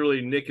note is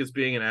literally Nick is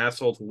being an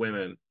asshole to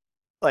women.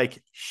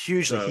 Like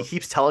hugely. So, he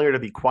keeps telling her to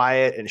be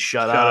quiet and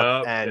shut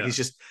up. And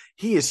yeah.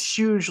 He is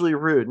hugely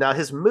rude. Now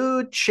his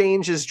mood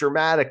changes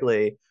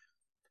dramatically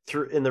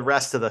in the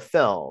rest of the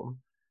film.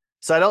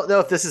 So I don't know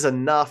if this is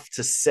enough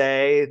to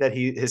say that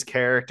his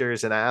character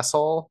is an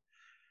asshole.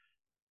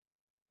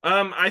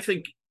 I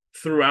think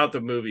throughout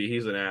the movie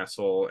he's an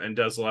asshole and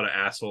does a lot of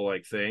asshole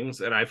like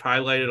things, and I've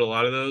highlighted a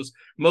lot of those,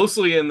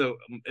 mostly in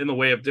the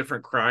way of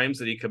different crimes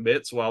that he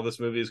commits while this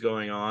movie is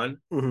going on.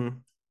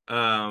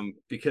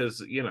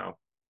 Because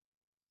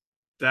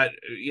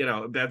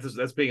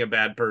that's being a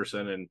bad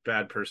person, and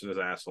bad person is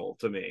asshole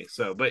to me.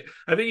 So but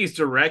I think he's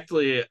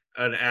directly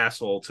an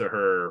asshole to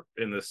her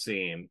in this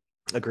scene.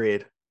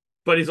 Agreed.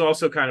 But he's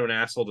also kind of an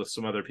asshole to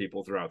some other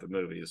people throughout the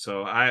movie.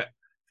 So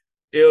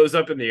it was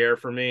up in the air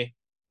for me.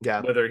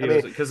 Yeah, whether he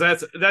was, because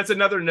that's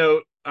another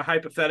note, a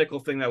hypothetical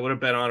thing that would have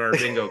been on our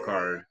bingo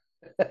card.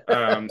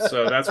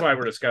 So that's why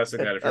we're discussing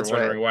that. If you're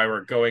wondering why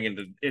we're going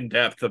in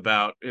depth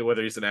about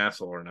whether he's an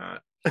asshole or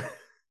not.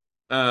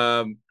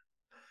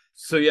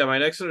 So yeah, my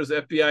next one is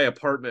FBI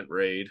apartment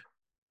raid.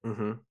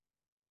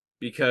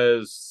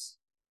 Because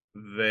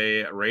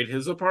they raid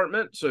his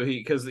apartment. So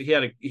because he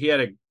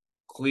had a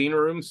clean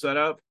room set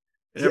up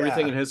and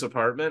everything in his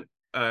apartment.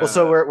 Well,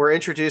 so we're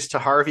introduced to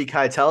Harvey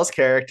Keitel's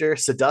character,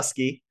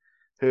 Sadusky,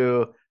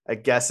 who I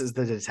guess is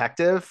the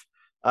detective,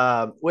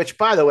 which,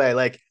 by the way,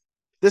 like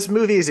this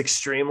movie is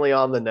extremely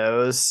on the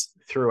nose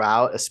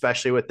throughout,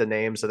 especially with the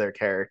names of their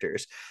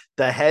characters.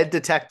 The head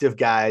detective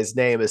guy's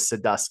name is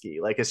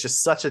Sadusky. Like, it's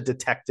just such a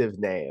detective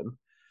name.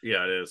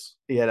 Yeah, it is.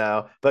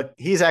 But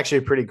he's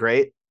actually pretty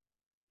great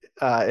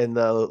in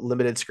the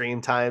limited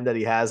screen time that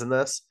he has in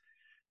this.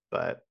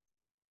 But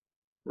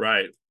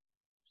right.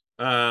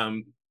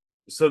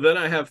 So then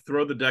I have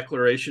throw the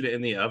Declaration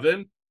in the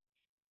oven.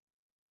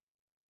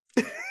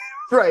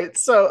 Right.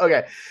 So,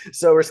 okay.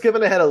 So we're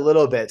skipping ahead a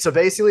little bit. So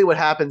basically what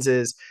happens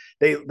is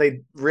they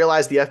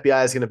realize the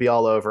FBI is going to be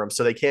all over them.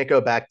 So they can't go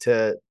back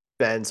to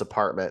Ben's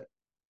apartment.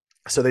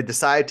 So they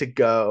decide to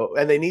go,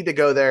 and they need to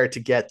go there to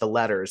get the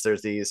letters.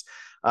 There's these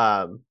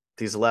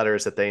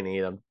letters that they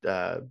need.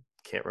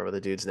 Can't remember the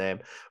dude's name,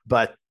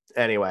 but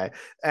anyway.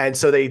 And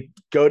so they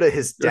go to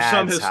his dad's house.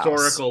 There's some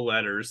historical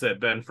letters that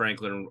Ben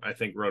Franklin, I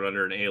think, wrote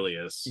under an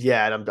alias.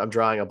 Yeah. And I'm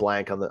drawing a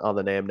blank on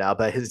the name now,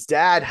 but his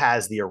dad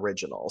has the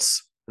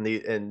originals.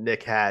 And Ben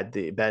had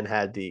the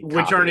which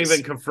copies. Aren't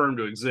even confirmed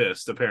to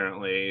exist,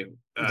 apparently,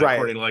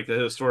 according to like the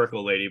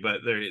historical lady.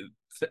 But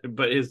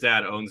his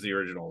dad owns the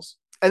originals.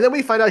 And then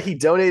we find out he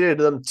donated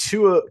them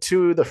to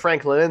the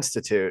Franklin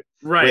Institute.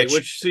 Right,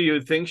 which so you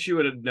would think she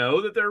would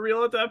know that they're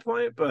real at that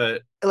point,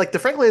 but like the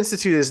Franklin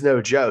Institute is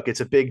no joke.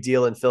 It's a big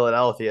deal in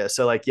Philadelphia.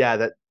 So like,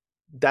 yeah,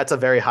 that's a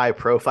very high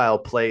profile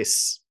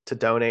place to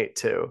donate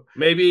to.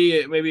 Maybe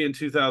in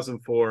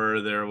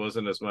 2004 there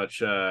wasn't as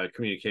much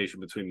communication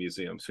between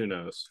museums. Who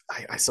knows?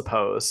 I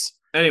suppose.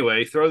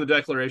 Anyway, throw the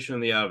Declaration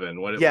in the oven.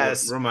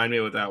 Remind me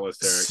what that was,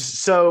 Derek.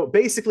 So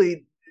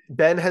basically,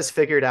 Ben has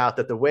figured out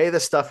that the way the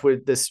stuff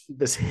with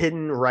this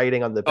hidden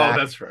writing on the back,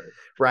 that's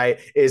right,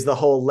 is the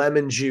whole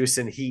lemon juice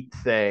and heat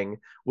thing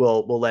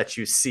will let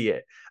you see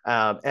it.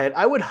 And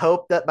I would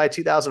hope that by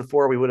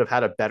 2004 we would have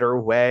had a better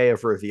way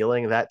of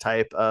revealing that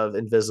type of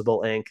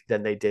invisible ink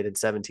than they did in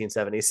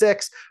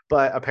 1776,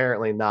 but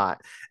apparently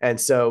not. And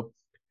so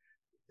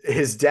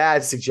his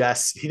dad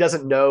suggests he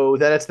doesn't know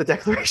that it's the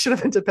Declaration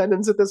of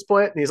Independence at this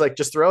point, and he's like,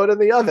 just throw it in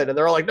the oven, and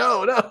they're all like,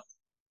 no.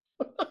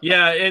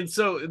 Yeah, and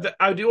so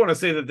I do want to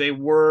say that they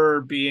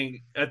were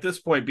being, at this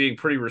point, being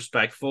pretty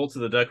respectful to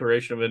the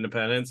Declaration of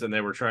Independence, and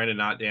they were trying to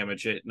not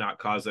damage it, not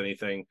cause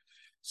anything.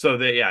 So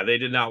they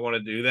did not want to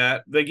do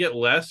that. They get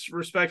less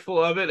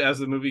respectful of it as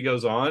the movie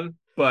goes on,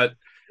 but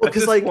at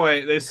this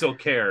point, they still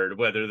cared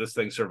whether this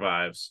thing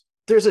survives.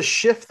 There's a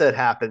shift that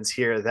happens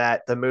here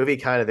that the movie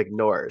kind of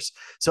ignores.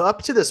 So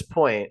up to this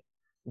point,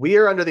 we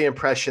are under the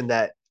impression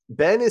that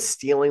Ben is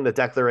stealing the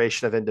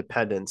Declaration of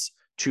Independence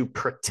to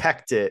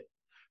protect it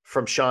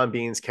from Sean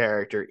Bean's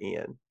character,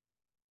 Ian.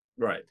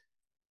 Right.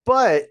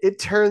 But it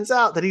turns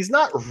out that he's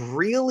not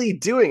really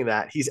doing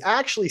that. He's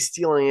actually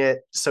stealing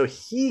it so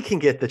he can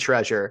get the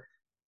treasure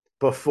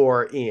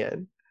before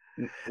Ian.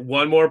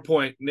 One more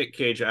point, Nic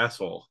Cage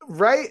asshole.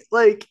 Right?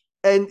 Like,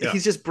 and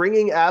he's just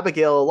bringing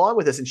Abigail along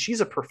with us, and she's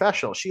a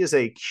professional. She is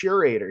a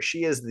curator.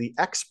 She is the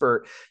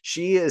expert.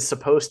 She is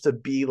supposed to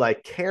be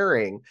like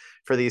caring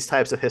for these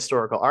types of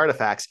historical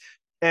artifacts.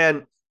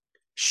 And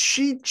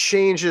she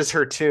changes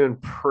her tune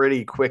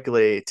pretty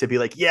quickly to be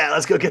like, yeah,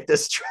 let's go get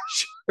this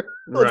treasure.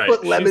 Let's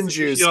put lemon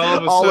juice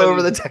all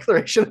over the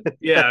Declaration.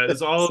 Yeah,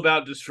 it's all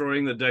about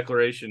destroying the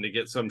Declaration to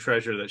get some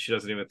treasure that she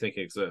doesn't even think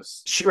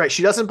exists.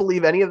 She doesn't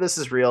believe any of this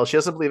is real. She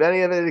doesn't believe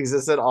any of it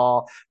exists at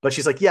all. But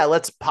she's like, yeah,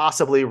 let's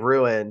possibly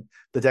ruin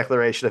the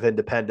Declaration of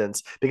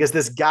Independence because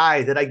this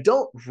guy that I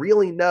don't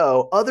really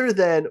know, other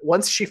than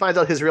once she finds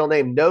out his real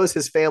name, knows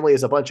his family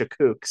is a bunch of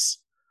kooks.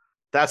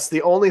 That's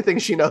the only thing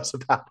she knows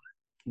about.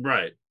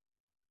 Right.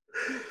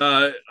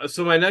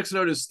 So my next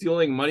note is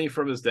stealing money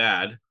from his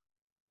dad,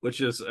 which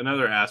is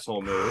another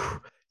asshole move.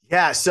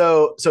 Yeah,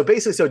 so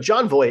basically,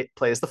 Jon Voight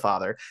plays the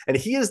father, and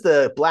he is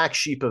the black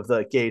sheep of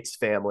the Gates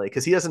family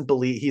because he doesn't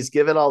believe, he's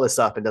given all this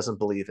up and doesn't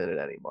believe in it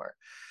anymore.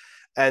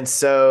 And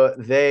so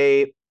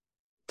they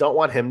don't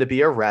want him to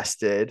be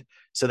arrested,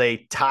 so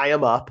they tie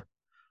him up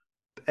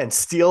and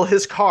steal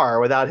his car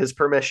without his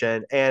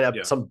permission and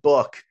some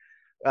book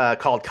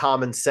called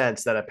Common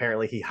Sense that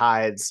apparently he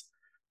hides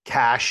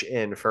cash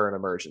in for an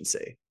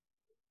emergency.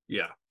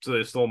 Yeah, so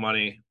they stole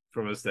money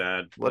from his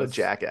dad. What a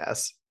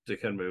jackass.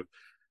 Dickhead move.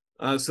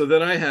 So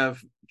then I have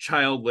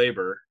child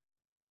labor.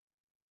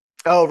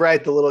 Oh,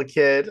 right, the little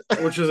kid.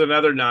 Which is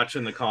another notch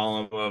in the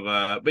column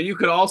of but you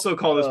could also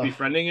call this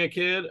befriending a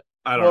kid.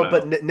 I don't know.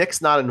 But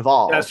Nick's not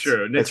involved. That's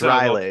true. It's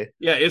Riley. Involved.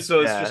 Yeah, it's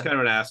just kind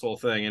of an asshole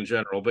thing in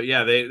general. But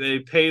yeah, they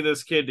pay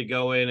this kid to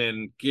go in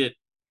and get,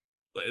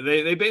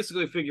 they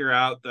basically figure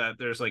out that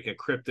there's like a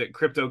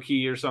crypto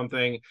key or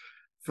something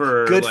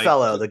for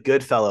Goodfellow, the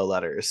Goodfellow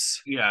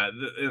letters. Yeah,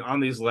 on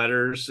these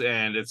letters,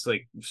 and it's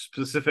like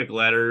specific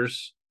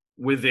letters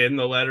within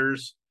the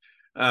letters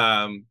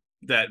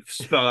that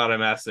spell out a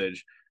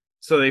message.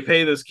 So they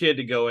pay this kid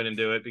to go in and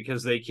do it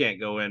because they can't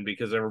go in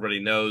because everybody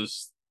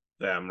knows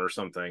them or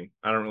something.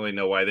 I don't really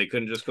know why they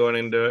couldn't just go in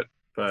and do it,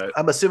 but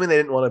I'm assuming they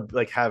didn't want to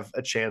like have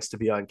a chance to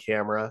be on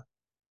camera.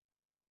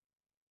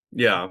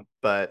 Yeah,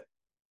 but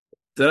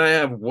then I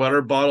have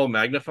water bottle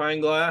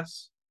magnifying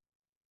glass.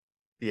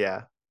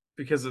 Yeah,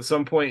 because at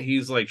some point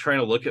he's like trying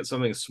to look at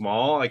something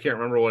small. I can't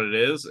remember what it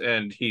is,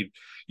 and he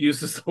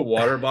uses the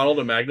water bottle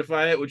to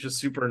magnify it, which is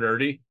super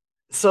nerdy.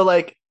 So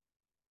like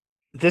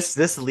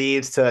this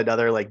leads to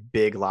another like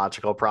big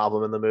logical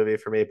problem in the movie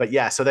for me. But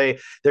yeah, so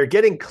they're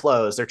getting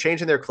clothes. They're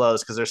changing their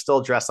clothes because they're still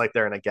dressed like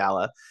they're in a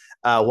gala.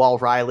 While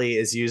Riley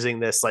is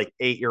using this like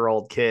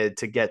 8-year-old kid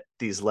to get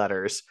these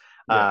letters.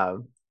 Yeah.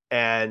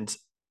 And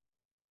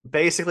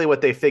basically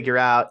what they figure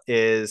out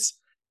is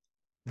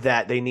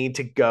that they need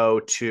to go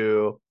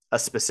to a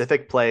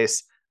specific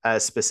place at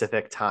a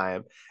specific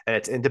time. And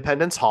it's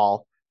Independence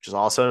Hall, which is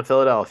also in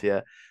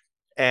Philadelphia.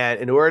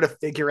 And in order to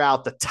figure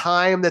out the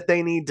time that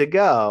they need to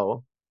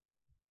go,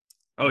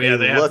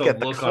 they look at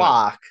the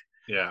clock.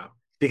 Yeah.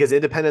 Because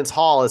Independence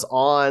Hall is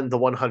on the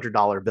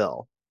 $100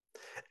 bill.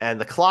 And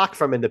the clock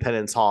from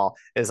Independence Hall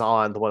is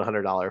on the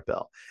 $100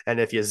 bill. And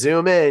if you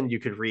zoom in, you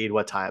could read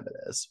what time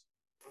it is.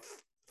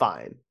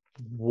 Fine.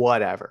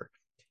 Whatever.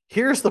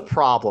 Here's the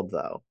problem,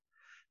 though.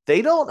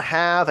 They don't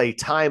have a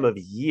time of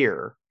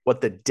year,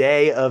 what the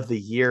day of the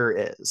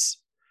year is.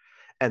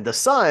 And the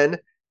sun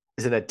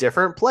is in a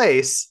different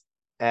place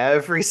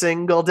every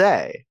single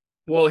day.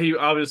 Well, he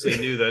obviously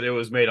knew that it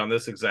was made on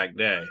this exact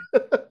day.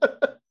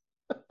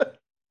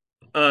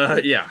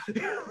 Yeah.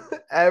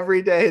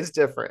 Every day is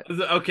different.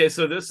 Okay,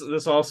 so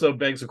this also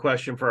begs a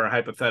question for our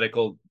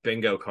hypothetical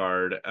bingo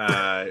card.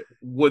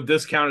 Would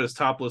this count as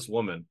topless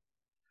woman?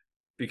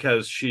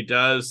 Because she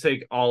does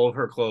take all of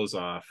her clothes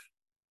off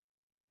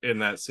in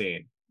that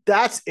scene.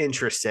 That's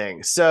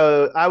interesting.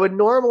 So I would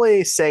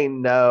normally say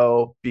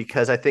no,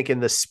 because I think in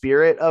the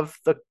spirit of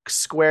the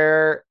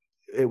square,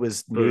 it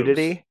was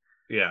nudity.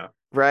 Yeah.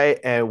 Right.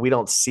 And we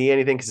don't see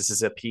anything because this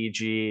is a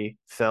PG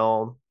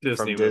film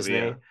from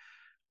Disney. Movie,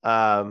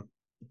 yeah.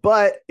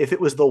 But if it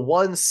was the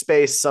one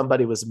space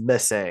somebody was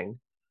missing,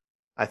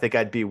 I think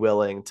I'd be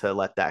willing to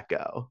let that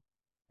go.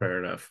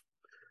 Fair enough.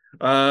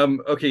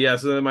 Okay, yeah.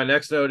 So then my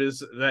next note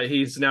is that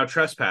he's now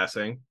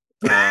trespassing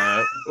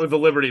with the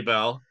Liberty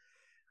Bell.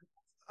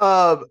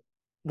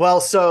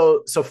 Well,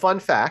 so fun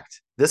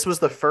fact: this was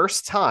the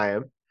first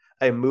time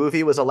a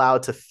movie was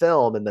allowed to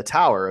film in the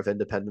Tower of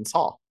Independence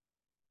Hall?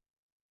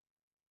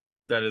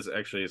 That is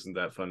actually isn't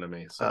that fun to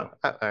me. So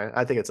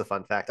I think it's a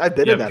fun fact. I've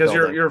been yeah, in that because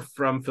building. you're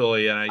from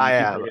Philly and you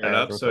keep bringing it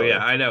up. from So yeah,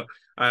 Philly. I know.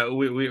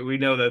 We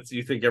know that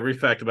you think every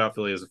fact about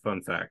Philly is a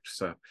fun fact.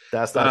 So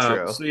that's not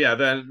true. So yeah,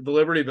 then the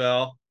Liberty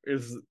Bell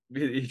is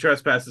he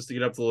trespasses to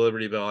get up to the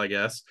Liberty Bell, I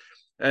guess,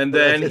 and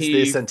then it's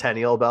the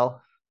Centennial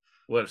Bell.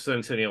 What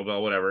Centennial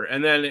Bell, whatever.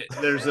 And then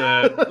there's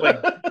a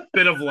like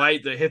bit of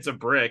light that hits a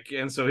brick,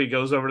 and so he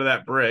goes over to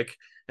that brick,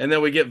 and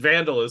then we get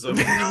vandalism.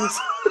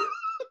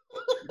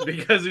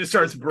 Because he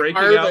starts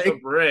breaking out the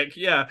brick.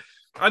 Yeah.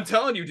 I'm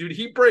telling you, dude,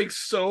 he breaks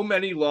so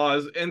many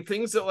laws and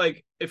things that,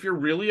 like, if you're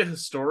really a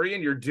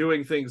historian, you're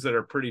doing things that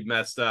are pretty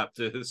messed up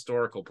to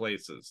historical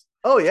places.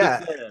 Oh,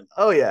 yeah.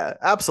 Oh, yeah.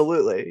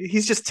 Absolutely.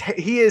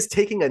 He is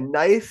taking a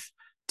knife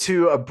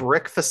to a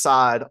brick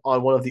facade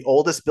on one of the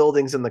oldest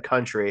buildings in the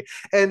country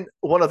and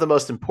one of the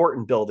most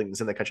important buildings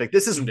in the country. Like,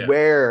 this is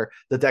where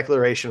the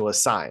Declaration was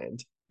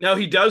signed. Now,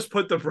 he does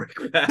put the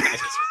brick back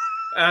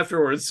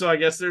afterwards, so I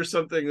guess there's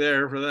something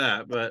there for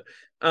that. But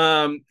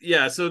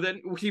yeah, so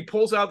then he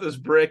pulls out this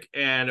brick,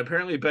 and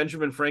apparently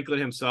Benjamin Franklin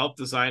himself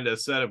designed a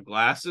set of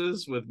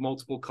glasses with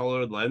multiple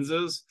colored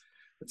lenses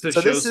to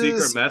show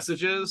secret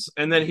messages,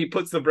 and then he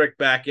puts the brick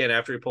back in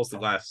after he pulls the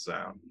glasses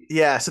out.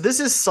 Yeah, so this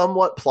is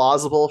somewhat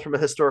plausible from a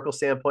historical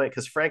standpoint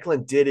because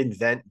Franklin did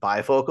invent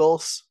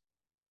bifocals.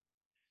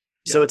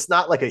 Yeah. So it's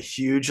not like a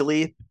huge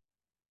leap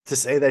to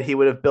say that he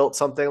would have built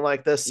something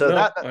like this. So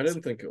no, I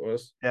didn't think it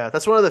was. Yeah,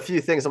 that's one of the few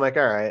things I'm like,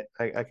 all right,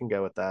 I can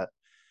go with that.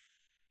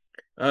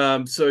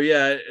 So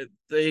yeah,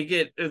 they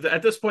get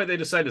at this point they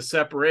decide to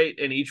separate,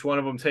 and each one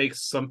of them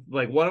takes some.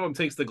 Like one of them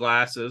takes the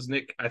glasses.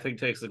 Nic, I think,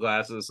 takes the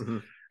glasses,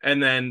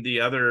 and then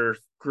the other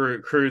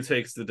crew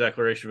takes the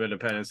Declaration of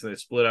Independence, and they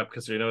split up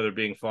because they know they're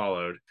being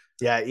followed.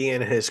 Yeah,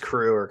 Ian and his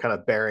crew are kind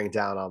of bearing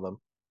down on them.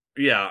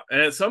 Yeah,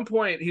 and at some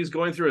point he's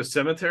going through a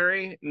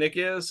cemetery, Nic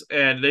is,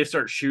 and they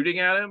start shooting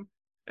at him.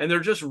 And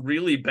they're just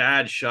really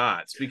bad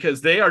shots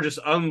because they are just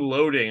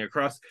unloading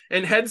across.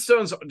 And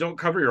headstones don't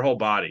cover your whole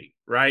body,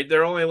 right?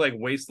 They're only like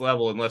waist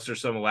level unless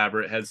there's some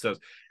elaborate headstones.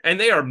 And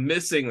they are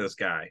missing this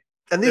guy.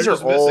 And these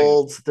are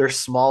old, they're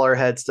smaller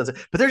headstones.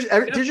 But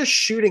they're just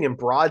shooting in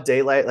broad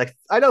daylight. Like,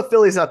 I know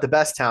Philly's not the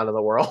best town in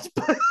the world.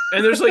 But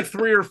and there's like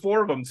 3 or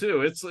 4 of them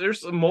too.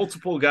 There's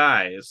multiple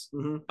guys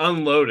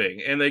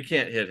unloading, and they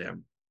can't hit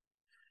him.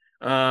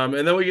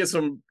 And then we get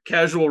some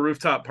casual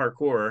rooftop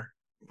parkour,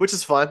 which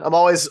is fun. I'm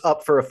always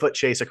up for a foot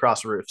chase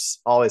across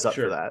roofs. Always up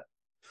for that.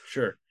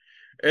 Sure.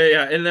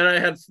 Yeah, and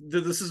then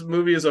this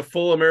movie is a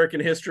full American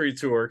history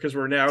tour because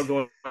we're now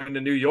going to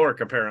New York,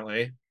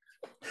 apparently.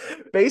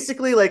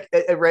 Basically, like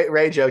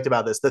Ray joked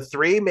about this. The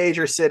 3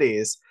 major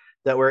cities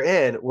that we're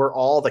in were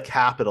all the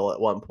capital at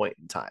one point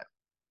in time,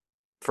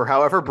 for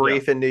however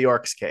brief in New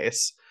York's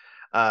case.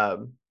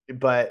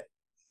 But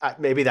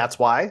maybe that's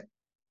why.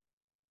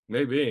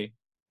 Maybe.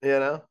 You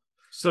know?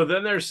 So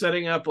then they're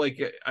setting up, like,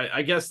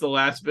 I guess the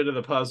last bit of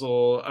the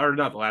puzzle, or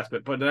not the last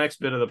bit, but the next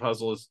bit of the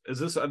puzzle is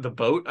this on the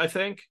boat, I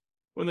think,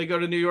 when they go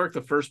to New York?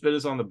 The first bit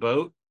is on the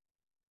boat.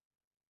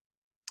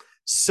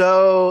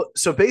 So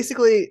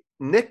basically,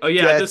 Nic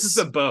this is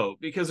the boat,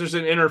 because there's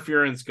an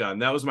interference gun.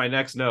 That was my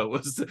next note,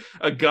 was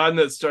a gun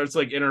that starts,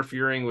 like,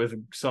 interfering with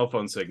cell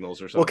phone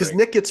signals or something. Well, because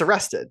Nic gets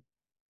arrested,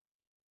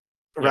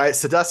 right?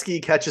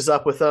 Sadusky catches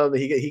up with him.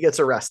 He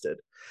gets arrested,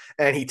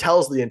 and he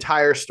tells the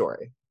entire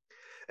story.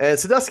 And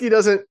Sadusky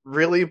doesn't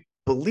really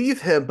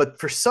believe him,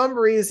 but for some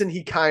reason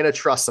he kind of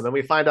trusts him, and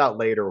we find out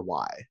later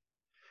why.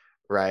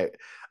 Right?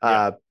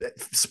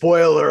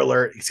 Spoiler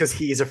alert: it's because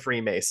he's a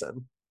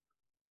Freemason.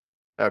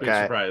 Okay, big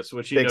surprise,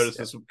 which he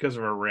notices because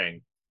of a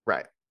ring.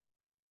 Right.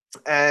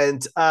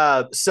 And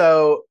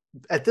so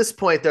at this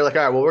point, they're like,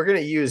 all right, well, we're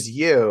going to use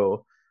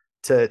you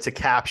to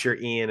capture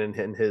Ian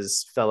and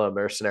his fellow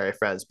mercenary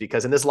friends,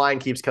 because, and this line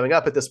keeps coming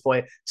up at this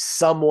point,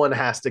 someone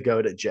has to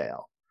go to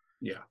jail.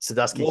 Yeah.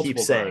 Sadusky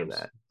keeps saying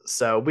that.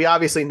 So we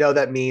obviously know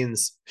that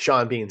means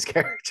Sean Bean's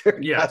character.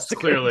 Yes,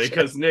 clearly,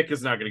 because Nic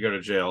is not going to go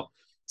to jail.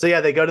 So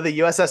yeah, they go to the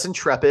USS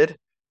Intrepid,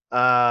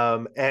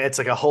 and it's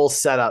like a whole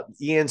setup.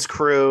 Ian's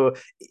crew,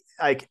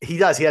 like he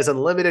has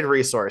unlimited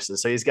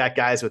resources. So he's got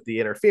guys with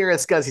the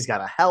interference guns. He's got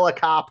a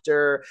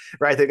helicopter,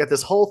 right? They've got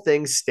this whole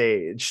thing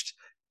staged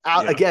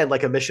out again,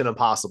 like a Mission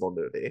Impossible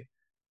movie.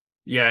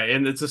 Yeah,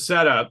 and it's a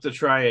setup to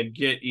try and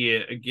get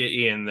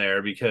Ian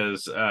there,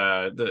 because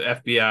the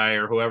FBI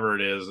or whoever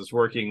it is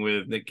working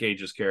with Nic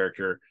Cage's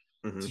character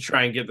to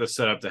try and get this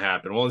setup to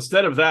happen. Well,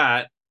 instead of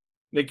that,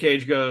 Nic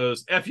Cage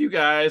goes, "F you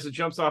guys," and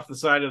jumps off the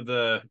side of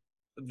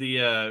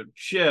the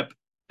ship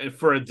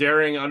for a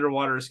daring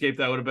underwater escape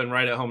that would have been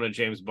right at home in a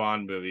James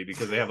Bond movie,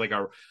 because they have like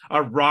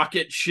a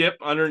rocket ship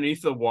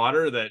underneath the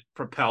water that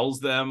propels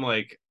them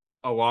like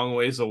a long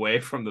ways away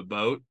from the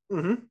boat.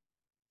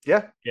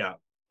 Yeah.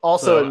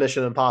 Also in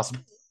Mission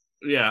Impossible.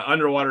 Yeah,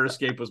 underwater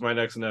escape was my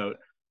next note.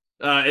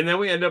 And then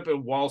we end up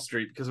at Wall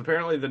Street, because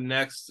apparently the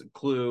next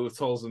clue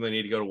tells them they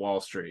need to go to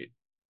Wall Street.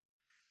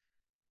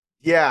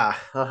 Yeah,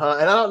 and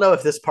I don't know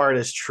if this part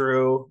is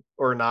true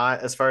or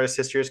not as far as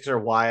history is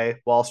concerned. Why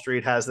Wall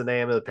Street has the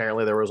name?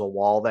 Apparently, there was a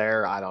wall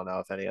there. I don't know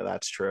if any of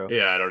that's true.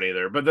 Yeah, I don't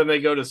either. But then they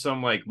go to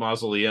some like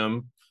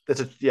mausoleum There's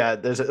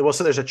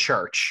a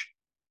church,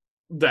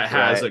 that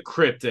has right? a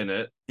crypt in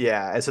it.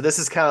 Yeah, and so this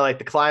is kind of like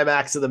the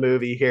climax of the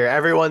movie here.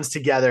 Everyone's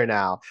together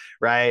now,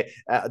 right?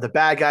 The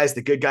bad guys,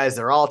 the good guys,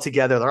 they're all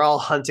together. They're all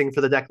hunting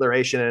for the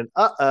Declaration,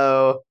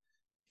 and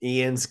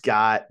Ian's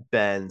got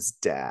Ben's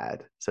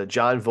dad. So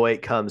Jon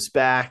Voight comes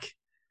back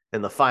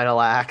in the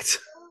final act.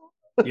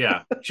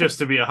 Yeah, just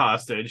to be a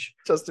hostage.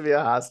 Just to be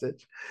a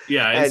hostage.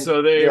 Yeah, and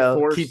so they're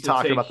forced keep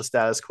talking about the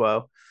status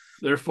quo.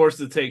 They're forced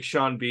to take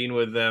Sean Bean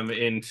with them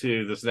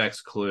into this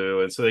next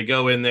clue. And so they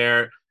go in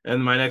there,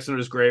 and my next one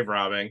is grave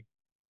robbing.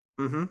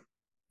 Mm-hmm.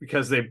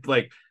 Because they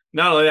like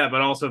not only that,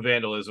 but also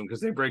vandalism,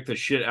 because they break the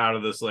shit out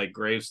of this like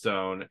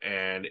gravestone,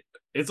 and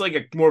it's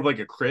like more of like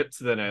a crypt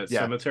than a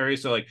cemetery.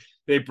 So like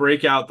they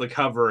break out the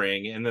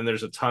covering, and then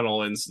there's a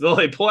tunnel, and so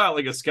they pull out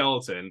like a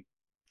skeleton.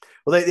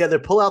 Well, they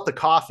pull out the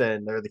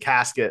coffin or the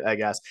casket, I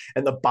guess,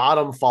 and the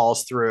bottom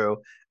falls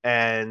through.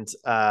 And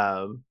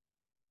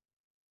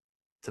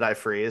did I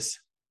freeze?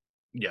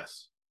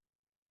 Yes.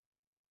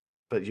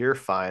 But you're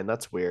fine.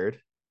 That's weird.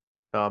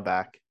 No, I'm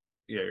back.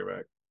 Yeah, you're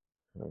back.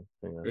 Oh,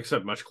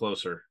 except much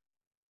closer.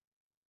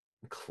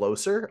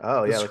 Closer?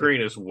 Oh, the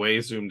screen is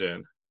way zoomed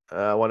in.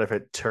 I wonder if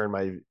it turned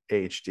my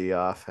HD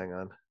off. Hang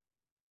on.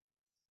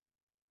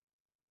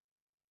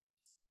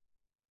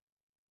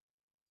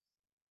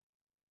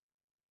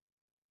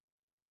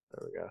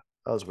 There we go.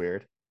 That was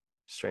weird.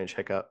 Strange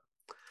hiccup.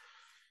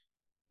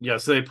 Yeah,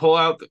 so they pull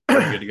out.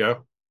 Are you good to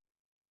go?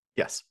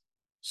 Yes.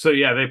 So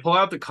yeah, they pull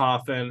out the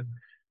coffin,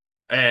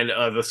 and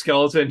the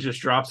skeleton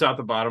just drops out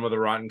the bottom of the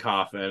rotten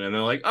coffin, and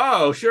they're like,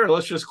 "Oh, sure,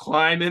 let's just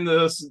climb into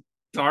this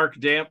dark,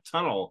 damp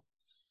tunnel."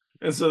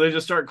 And so they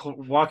just start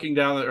walking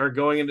down or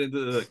going into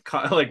the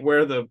like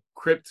where the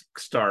crypt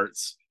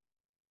starts,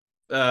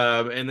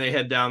 and they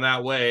head down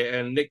that way.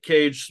 And Nic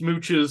Cage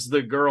smooches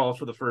the girl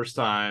for the first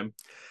time.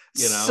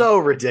 You know, so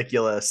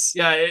ridiculous.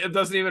 Yeah, it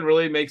doesn't even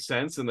really make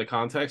sense in the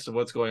context of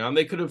what's going on.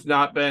 They could have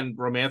not been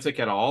romantic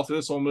at all through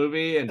this whole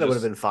movie, and it would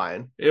have been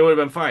fine. It would have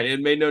been fine.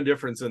 It made no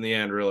difference in the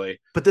end, really.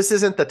 But this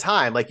isn't the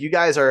time. Like, you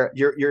guys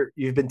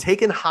you've been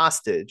taken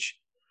hostage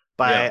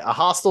by a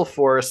hostile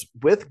force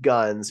with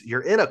guns.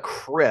 You're in a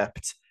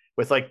crypt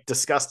with like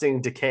disgusting,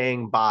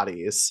 decaying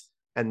bodies,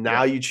 and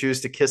now you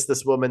choose to kiss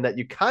this woman that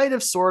you kind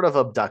of sort of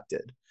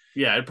abducted.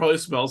 Yeah, it probably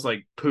smells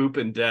like poop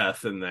and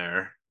death in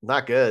there.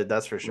 Not good,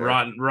 that's for sure.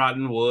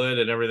 Rotten wood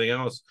and everything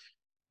else.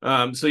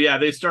 So yeah,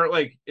 they start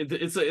like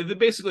it's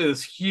basically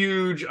this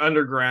huge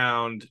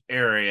underground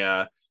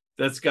area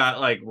that's got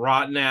like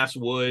rotten ass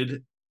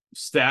wood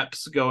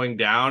steps going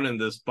down in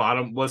this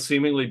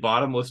seemingly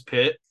bottomless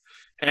pit.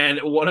 And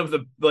one of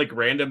the like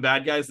random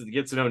bad guys that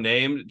gets no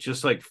name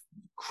just like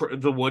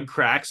the wood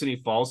cracks and he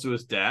falls to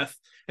his death.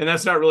 And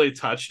that's not really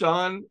touched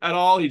on at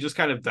all. He just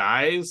kind of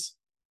dies.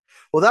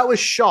 Well, that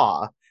was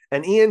Shaw.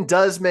 And Ian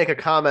does make a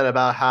comment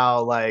about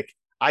how, like,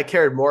 I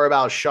cared more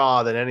about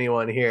Shaw than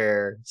anyone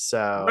here.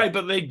 So right,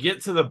 but they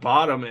get to the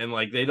bottom and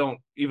like they don't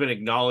even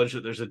acknowledge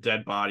that there's a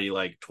dead body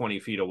like 20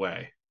 feet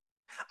away.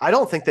 I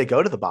don't think they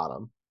go to the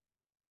bottom.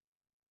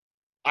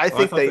 I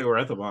thought they were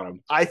at the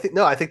bottom. I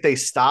think they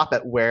stop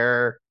at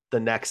where the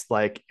next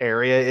like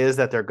area is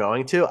that they're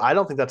going to. I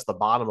don't think that's the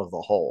bottom of the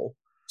hole.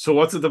 So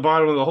what's at the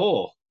bottom of the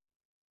hole?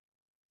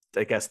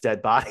 I guess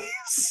dead bodies.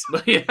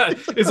 Yeah,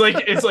 it's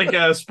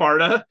like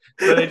Sparta,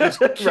 where they just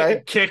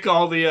kick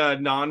all the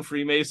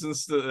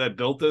non-Freemasons that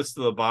built this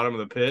to the bottom of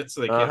the pit,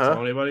 so they can't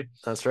tell anybody.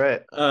 That's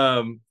right.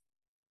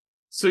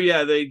 So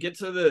yeah, they get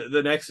to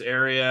the next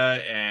area,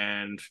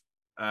 and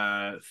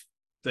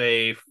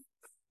they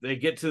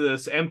get to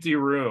this empty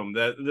room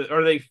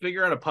or they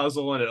figure out a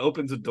puzzle, and it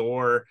opens a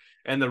door,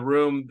 and the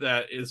room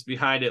that is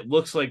behind it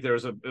looks like it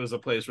was a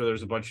place where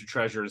there's a bunch of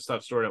treasure and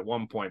stuff stored at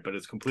one point, but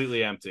it's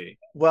completely empty.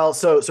 Well,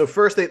 so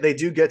first they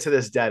do get to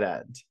this dead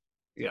end.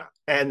 Yeah.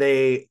 And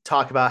they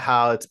talk about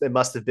how it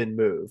must have been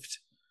moved,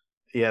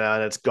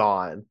 and it's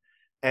gone.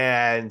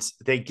 And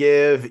they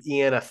give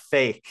Ian a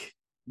fake.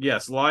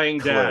 Yes, lying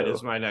clue. Dad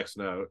is my next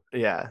note.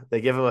 Yeah, they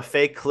give him a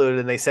fake clue,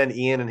 and they send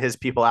Ian and his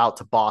people out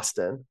to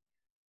Boston.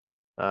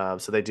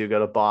 So they do go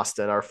to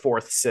Boston, our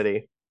fourth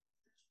city.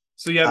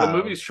 So yeah, the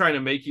movie's trying to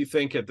make you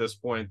think at this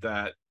point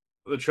that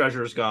the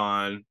treasure's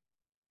gone,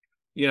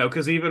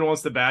 because even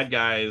once the bad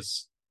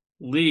guys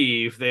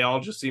leave, they all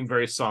just seem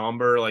very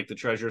somber, like the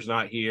treasure's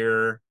not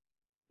here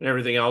and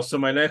everything else. So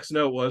my next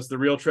note was the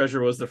real treasure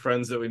was the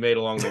friends that we made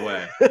along the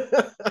way.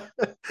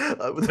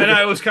 And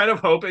I was kind of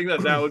hoping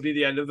that would be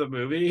the end of the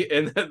movie,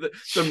 and that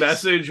the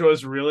message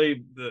was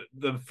really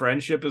the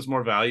friendship is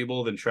more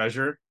valuable than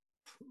treasure.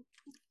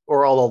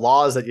 Or all the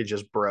laws that you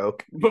just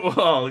broke.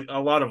 Well, a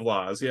lot of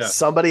laws, yeah.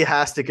 Somebody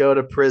has to go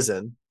to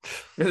prison.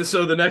 And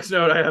so the next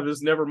note I have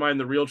is never mind,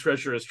 the real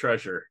treasure is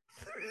treasure.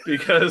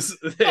 Because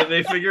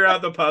they figure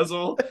out the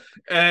puzzle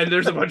and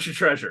there's a bunch of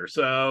treasure.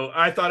 So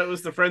I thought it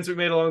was the friends we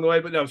made along the way,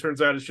 but no, it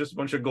turns out it's just a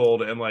bunch of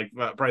gold and like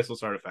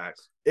priceless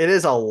artifacts. It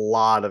is a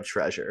lot of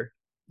treasure.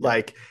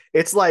 Like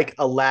it's like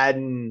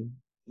Aladdin,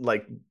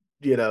 like,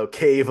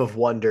 Cave of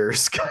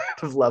Wonders kind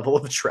of level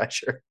of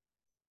treasure.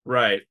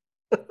 Right.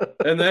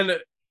 And then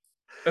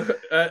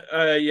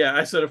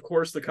I said, of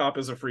course, the cop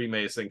is a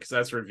Freemason because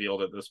that's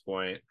revealed at this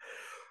point.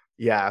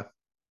 Yeah.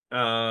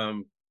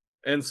 And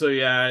so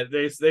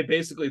they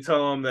basically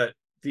tell him that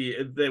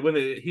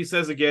he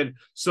says again,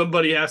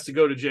 somebody has to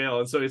go to jail,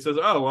 and so he says,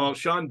 oh well,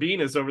 Sean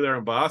Bean is over there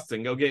in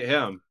Boston, go get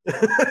him.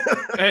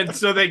 And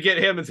so they get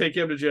him and take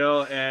him to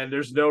jail, and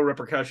there's no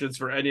repercussions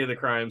for any of the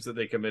crimes that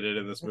they committed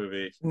in this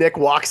movie. Nick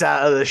walks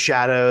out of the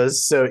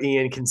shadows so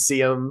Ian can see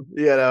him,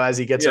 as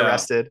he gets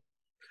arrested.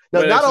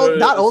 No,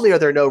 not only are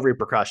there no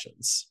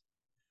repercussions,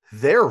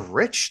 they're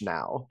rich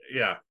now.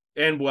 Yeah.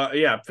 And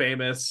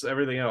famous,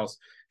 everything else.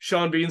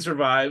 Sean Bean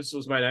survives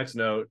was my next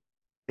note.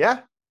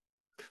 Yeah.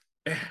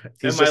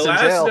 And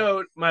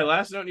my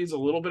last note needs a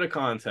little bit of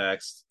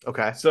context.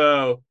 Okay.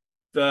 So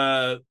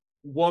the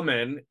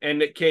woman and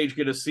Nic Cage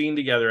get a scene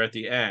together at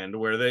the end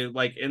where they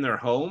like in their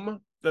home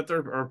that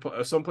they're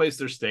or someplace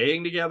they're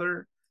staying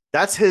together.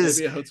 That's his.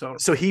 Maybe a hotel.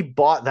 So he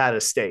bought that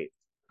estate.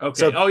 Okay.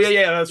 So,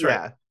 that's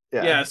right.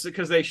 Yeah.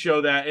 Because they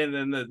show that, and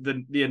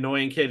then the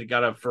annoying kid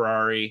got a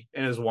Ferrari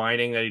and is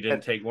whining that he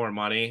didn't take more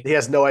money. He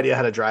has no idea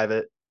how to drive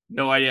it.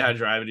 No idea how to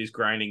drive it. He's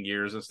grinding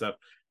gears and stuff.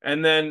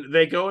 And then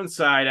they go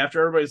inside after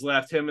everybody's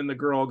left. Him and the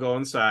girl go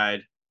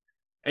inside,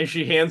 and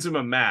she hands him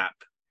a map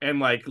and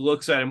like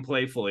looks at him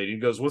playfully. And he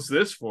goes, "What's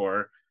this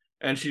for?"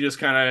 And she just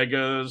kind of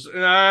goes,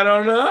 "I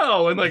don't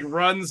know," and like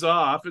runs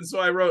off. And so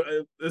I wrote,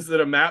 "Is it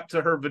a map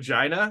to her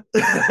vagina?"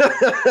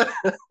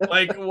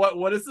 Like,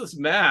 what is this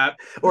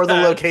map? Or the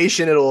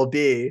location it will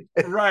be.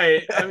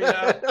 Right. I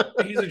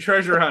mean, he's a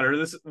treasure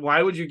hunter.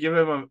 Why would you give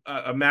him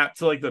a map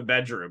to like the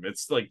bedroom?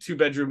 It's like 2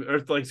 bedroom or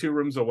like 2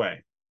 rooms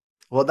away.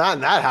 Well, not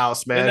in that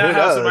house, man. In that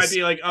house, it might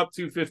be like up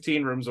to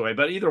 15 rooms away.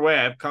 But either way,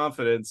 I have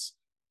confidence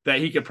that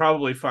he could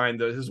probably find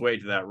his way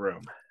to that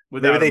room.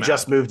 Maybe they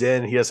just moved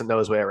in. He doesn't know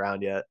his way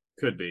around yet.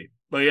 Could be.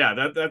 But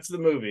yeah, that's the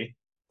movie.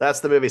 That's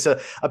the movie. So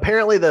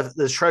apparently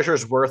the treasure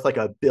is worth like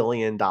 $1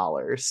 billion.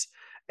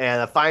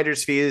 And the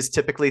finder's fee is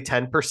typically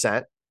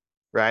 10%,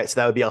 right?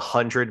 So that would be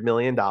 $100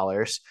 million.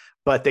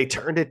 But they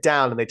turned it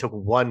down and they took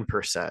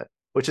 1%,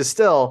 which is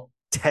still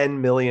 $10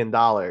 million.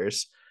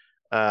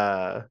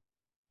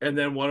 And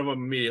then one of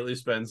them immediately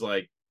spends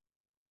like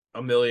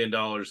 $1 million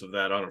of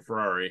that on a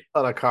Ferrari.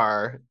 On a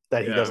car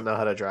that he doesn't know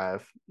how to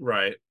drive.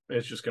 Right.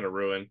 It's just going to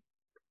ruin.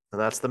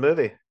 And that's the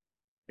movie.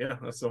 Yeah,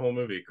 that's the whole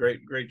movie.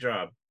 Great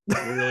job.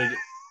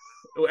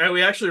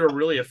 We actually were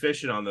really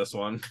efficient on this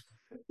one.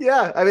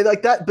 Yeah, I mean,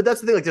 like that, but that's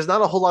the thing. Like, there's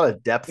not a whole lot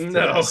of depth.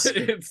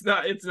 It's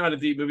not a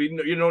deep movie.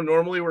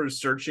 Normally we're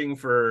searching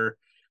for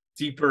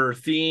deeper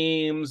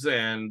themes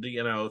and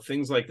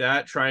things like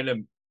that, trying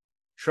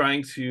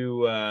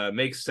to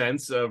make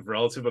sense of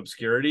relative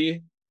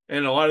obscurity.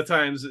 And a lot of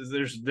times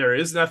there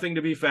is nothing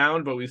to be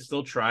found, but we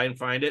still try and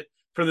find it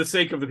for the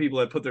sake of the people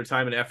that put their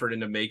time and effort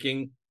into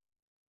making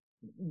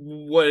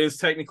what is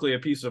technically a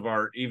piece of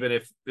art, even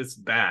if it's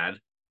bad.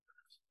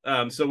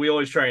 So we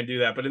always try and do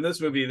that. But in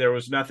this movie, there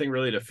was nothing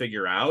really to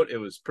figure out. It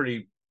was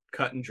pretty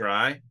cut and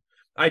dry.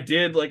 I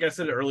did, like I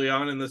said early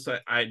on in this,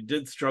 I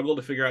did struggle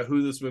to figure out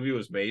who this movie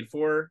was made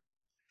for.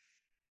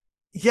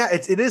 Yeah,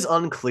 it is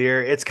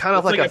unclear. It's kind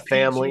of like a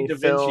family Da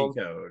film. Vinci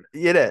Code.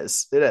 It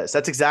is.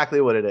 That's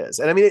exactly what it is.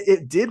 And I mean,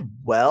 it did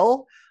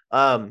well.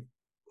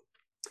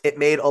 It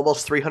made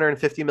almost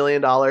 $350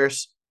 million,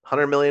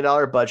 $100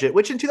 million budget,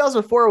 which in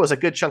 2004 was a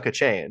good chunk of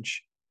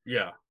change.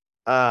 Yeah.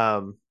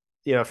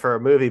 For a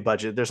movie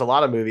budget, there's a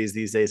lot of movies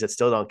these days that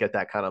still don't get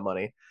that kind of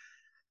money,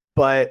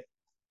 but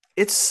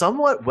it's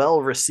somewhat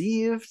well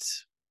received.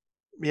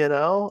 I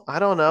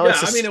don't know.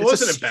 Yeah, it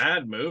wasn't a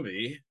bad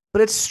movie,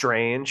 but it's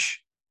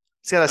strange.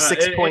 It's got a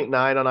 6.9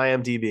 on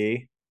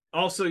IMDb.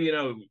 Also,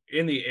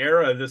 in the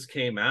era this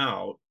came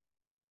out,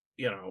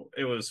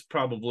 it was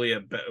probably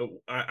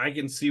I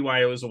can see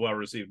why it was a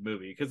well-received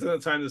movie, because at the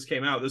time this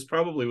came out, this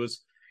probably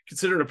was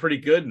considered a pretty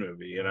good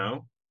movie,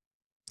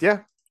 Yeah.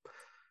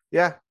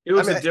 It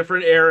was a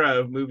different era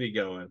of movie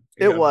going.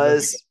 It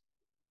was.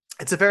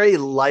 It's a very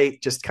light,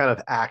 just kind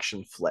of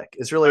action flick.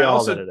 Is really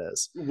all that it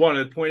is. I want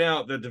to point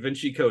out that Da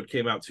Vinci Code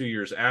came out 2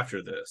 years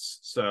after this,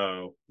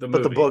 so the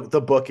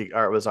book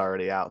art was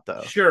already out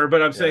though. Sure,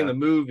 but I'm saying the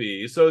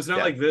movie, so it's not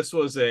like this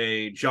was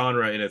a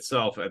genre in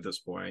itself at this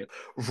point.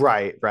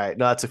 Right.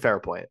 No, that's a fair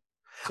point.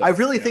 So, I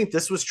really think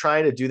this was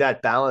trying to do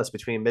that balance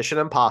between Mission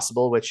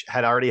Impossible, which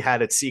had already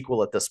had its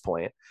sequel at this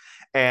point,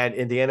 and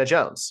Indiana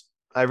Jones.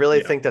 I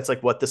really think that's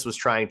like what this was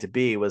trying to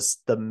be,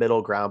 was the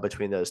middle ground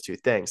between those two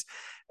things.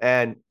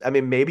 And I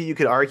mean, maybe you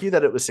could argue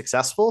that it was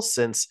successful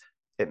since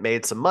it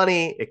made some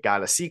money. It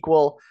got a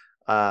sequel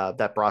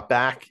that brought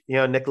back,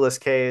 Nicolas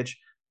Cage,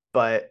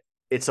 but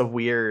it's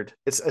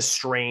a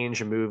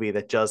strange movie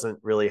that doesn't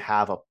really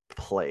have a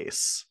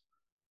place.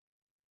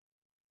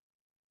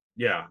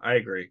 Yeah, I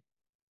agree.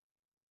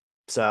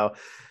 So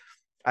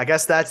I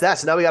guess that's that.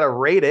 So now we got to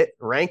rate it,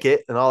 rank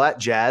it, and all that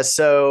jazz.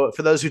 So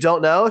for those who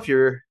don't know, if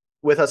you're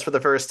with us for the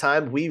first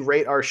time, we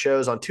rate our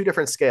shows on 2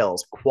 different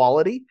scales: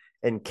 quality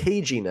and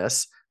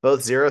caginess,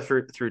 both 0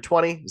 through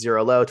 20,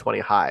 0 low, 20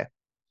 high.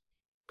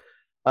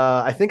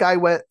 I think I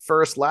went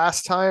first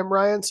last time,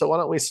 Ryan. So why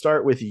don't we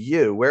start with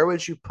you? Where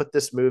would you put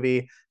this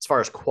movie as far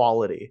as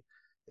quality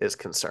is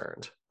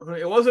concerned?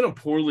 It wasn't a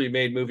poorly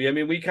made movie. I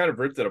mean, we kind of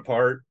ripped it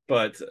apart,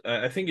 but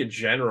I think in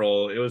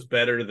general, it was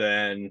better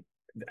than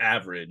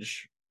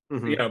average.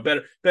 Mm-hmm.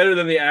 Better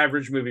than the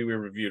average movie we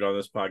reviewed on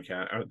this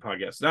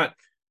podcast. Not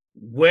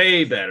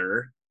way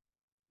better,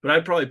 but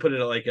I'd probably put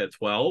it at like a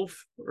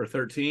 12 or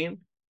 13.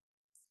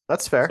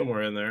 That's fair.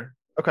 Somewhere in there.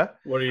 Okay.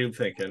 What are you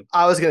thinking?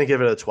 I was going to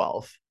give it a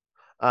 12.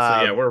 So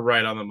yeah, we're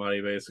right on the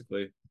money,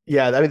 basically.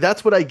 Yeah, I mean,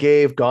 that's what I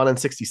gave Gone in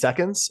 60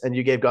 Seconds, and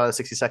you gave Gone in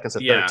 60 Seconds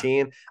at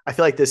 13. I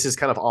feel like this is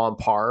kind of on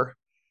par.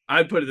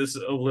 I'd put this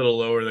a little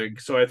lower than,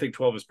 so I think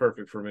 12 is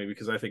perfect for me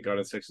because I think Gone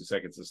in 60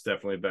 Seconds is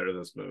definitely better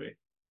than this movie.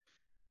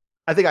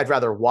 I think I'd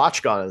rather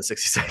watch Gone in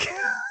 60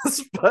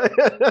 Seconds, but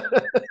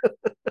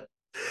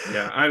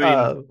yeah, I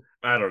mean,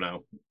 I don't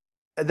know.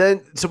 And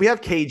then, so we have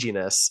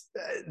caginess.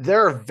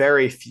 There are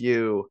very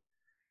few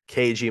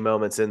cagey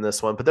moments in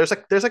this one, but there's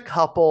a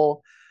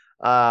couple,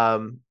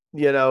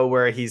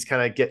 where he's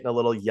kind of getting a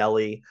little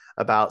yelly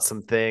about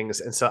some things.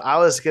 And so I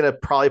was going to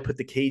probably put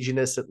the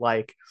caginess at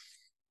like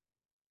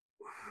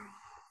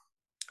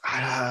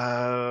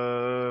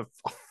a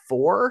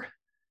 4.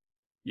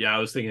 Yeah, I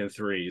was thinking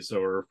 3, so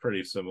we're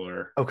pretty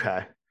similar.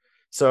 Okay.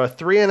 So a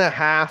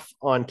 3.5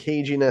 on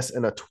caginess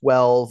and a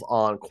 12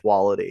 on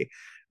quality.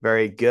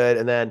 Very good.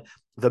 And then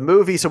the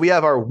movie, so we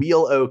have our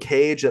Wheel O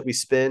Cage that we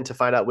spin to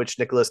find out which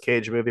Nicolas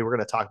Cage movie we're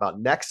going to talk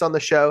about next on the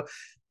show.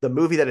 The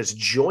movie that is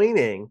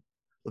joining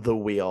the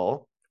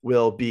wheel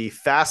will be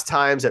Fast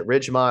Times at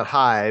Ridgemont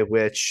High,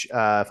 which,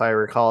 if I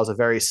recall, is a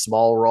very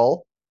small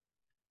role.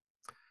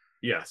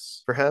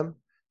 Yes. For him,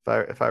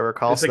 if I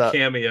recall. It's a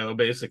cameo,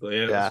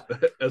 basically, yeah.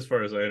 as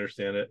far as I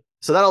understand it.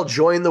 So that'll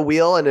join the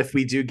wheel, and if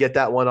we do get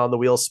that one on the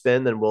wheel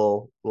spin, then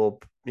we'll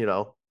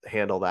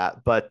handle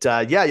that. But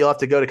you'll have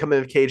to go to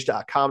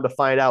comeofcage.com to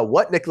find out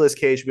what Nicolas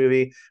Cage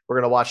movie we're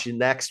going to watch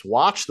next.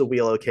 Watch the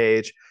Wheel of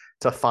Cage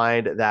to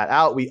find that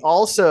out. We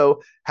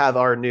also have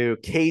our new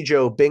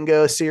Cage-O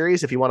Bingo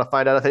series. If you want to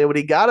find out if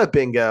anybody got a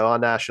bingo on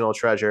National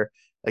Treasure,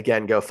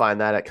 again, go find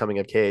that at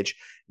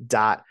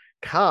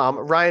comeofcage.com.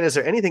 Ryan, is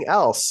there anything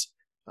else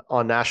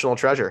on National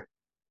Treasure?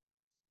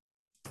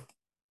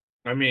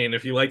 I mean,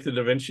 if you like the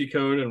Da Vinci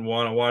Code and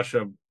want to watch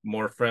a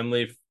more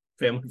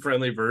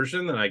family-friendly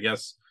version, then I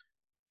guess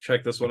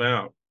check this one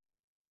out.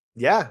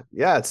 Yeah,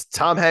 it's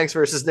Tom Hanks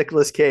versus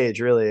Nicolas Cage,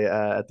 really,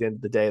 at the end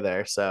of the day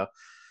there. So,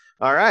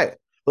 all right.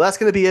 Well, that's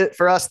going to be it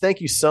for us. Thank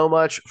you so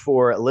much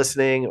for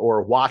listening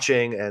or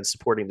watching and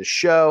supporting the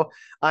show.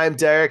 I'm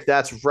Derek.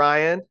 That's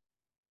Ryan.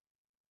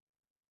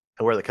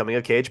 And we're the Coming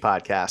of Cage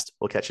podcast.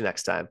 We'll catch you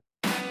next time.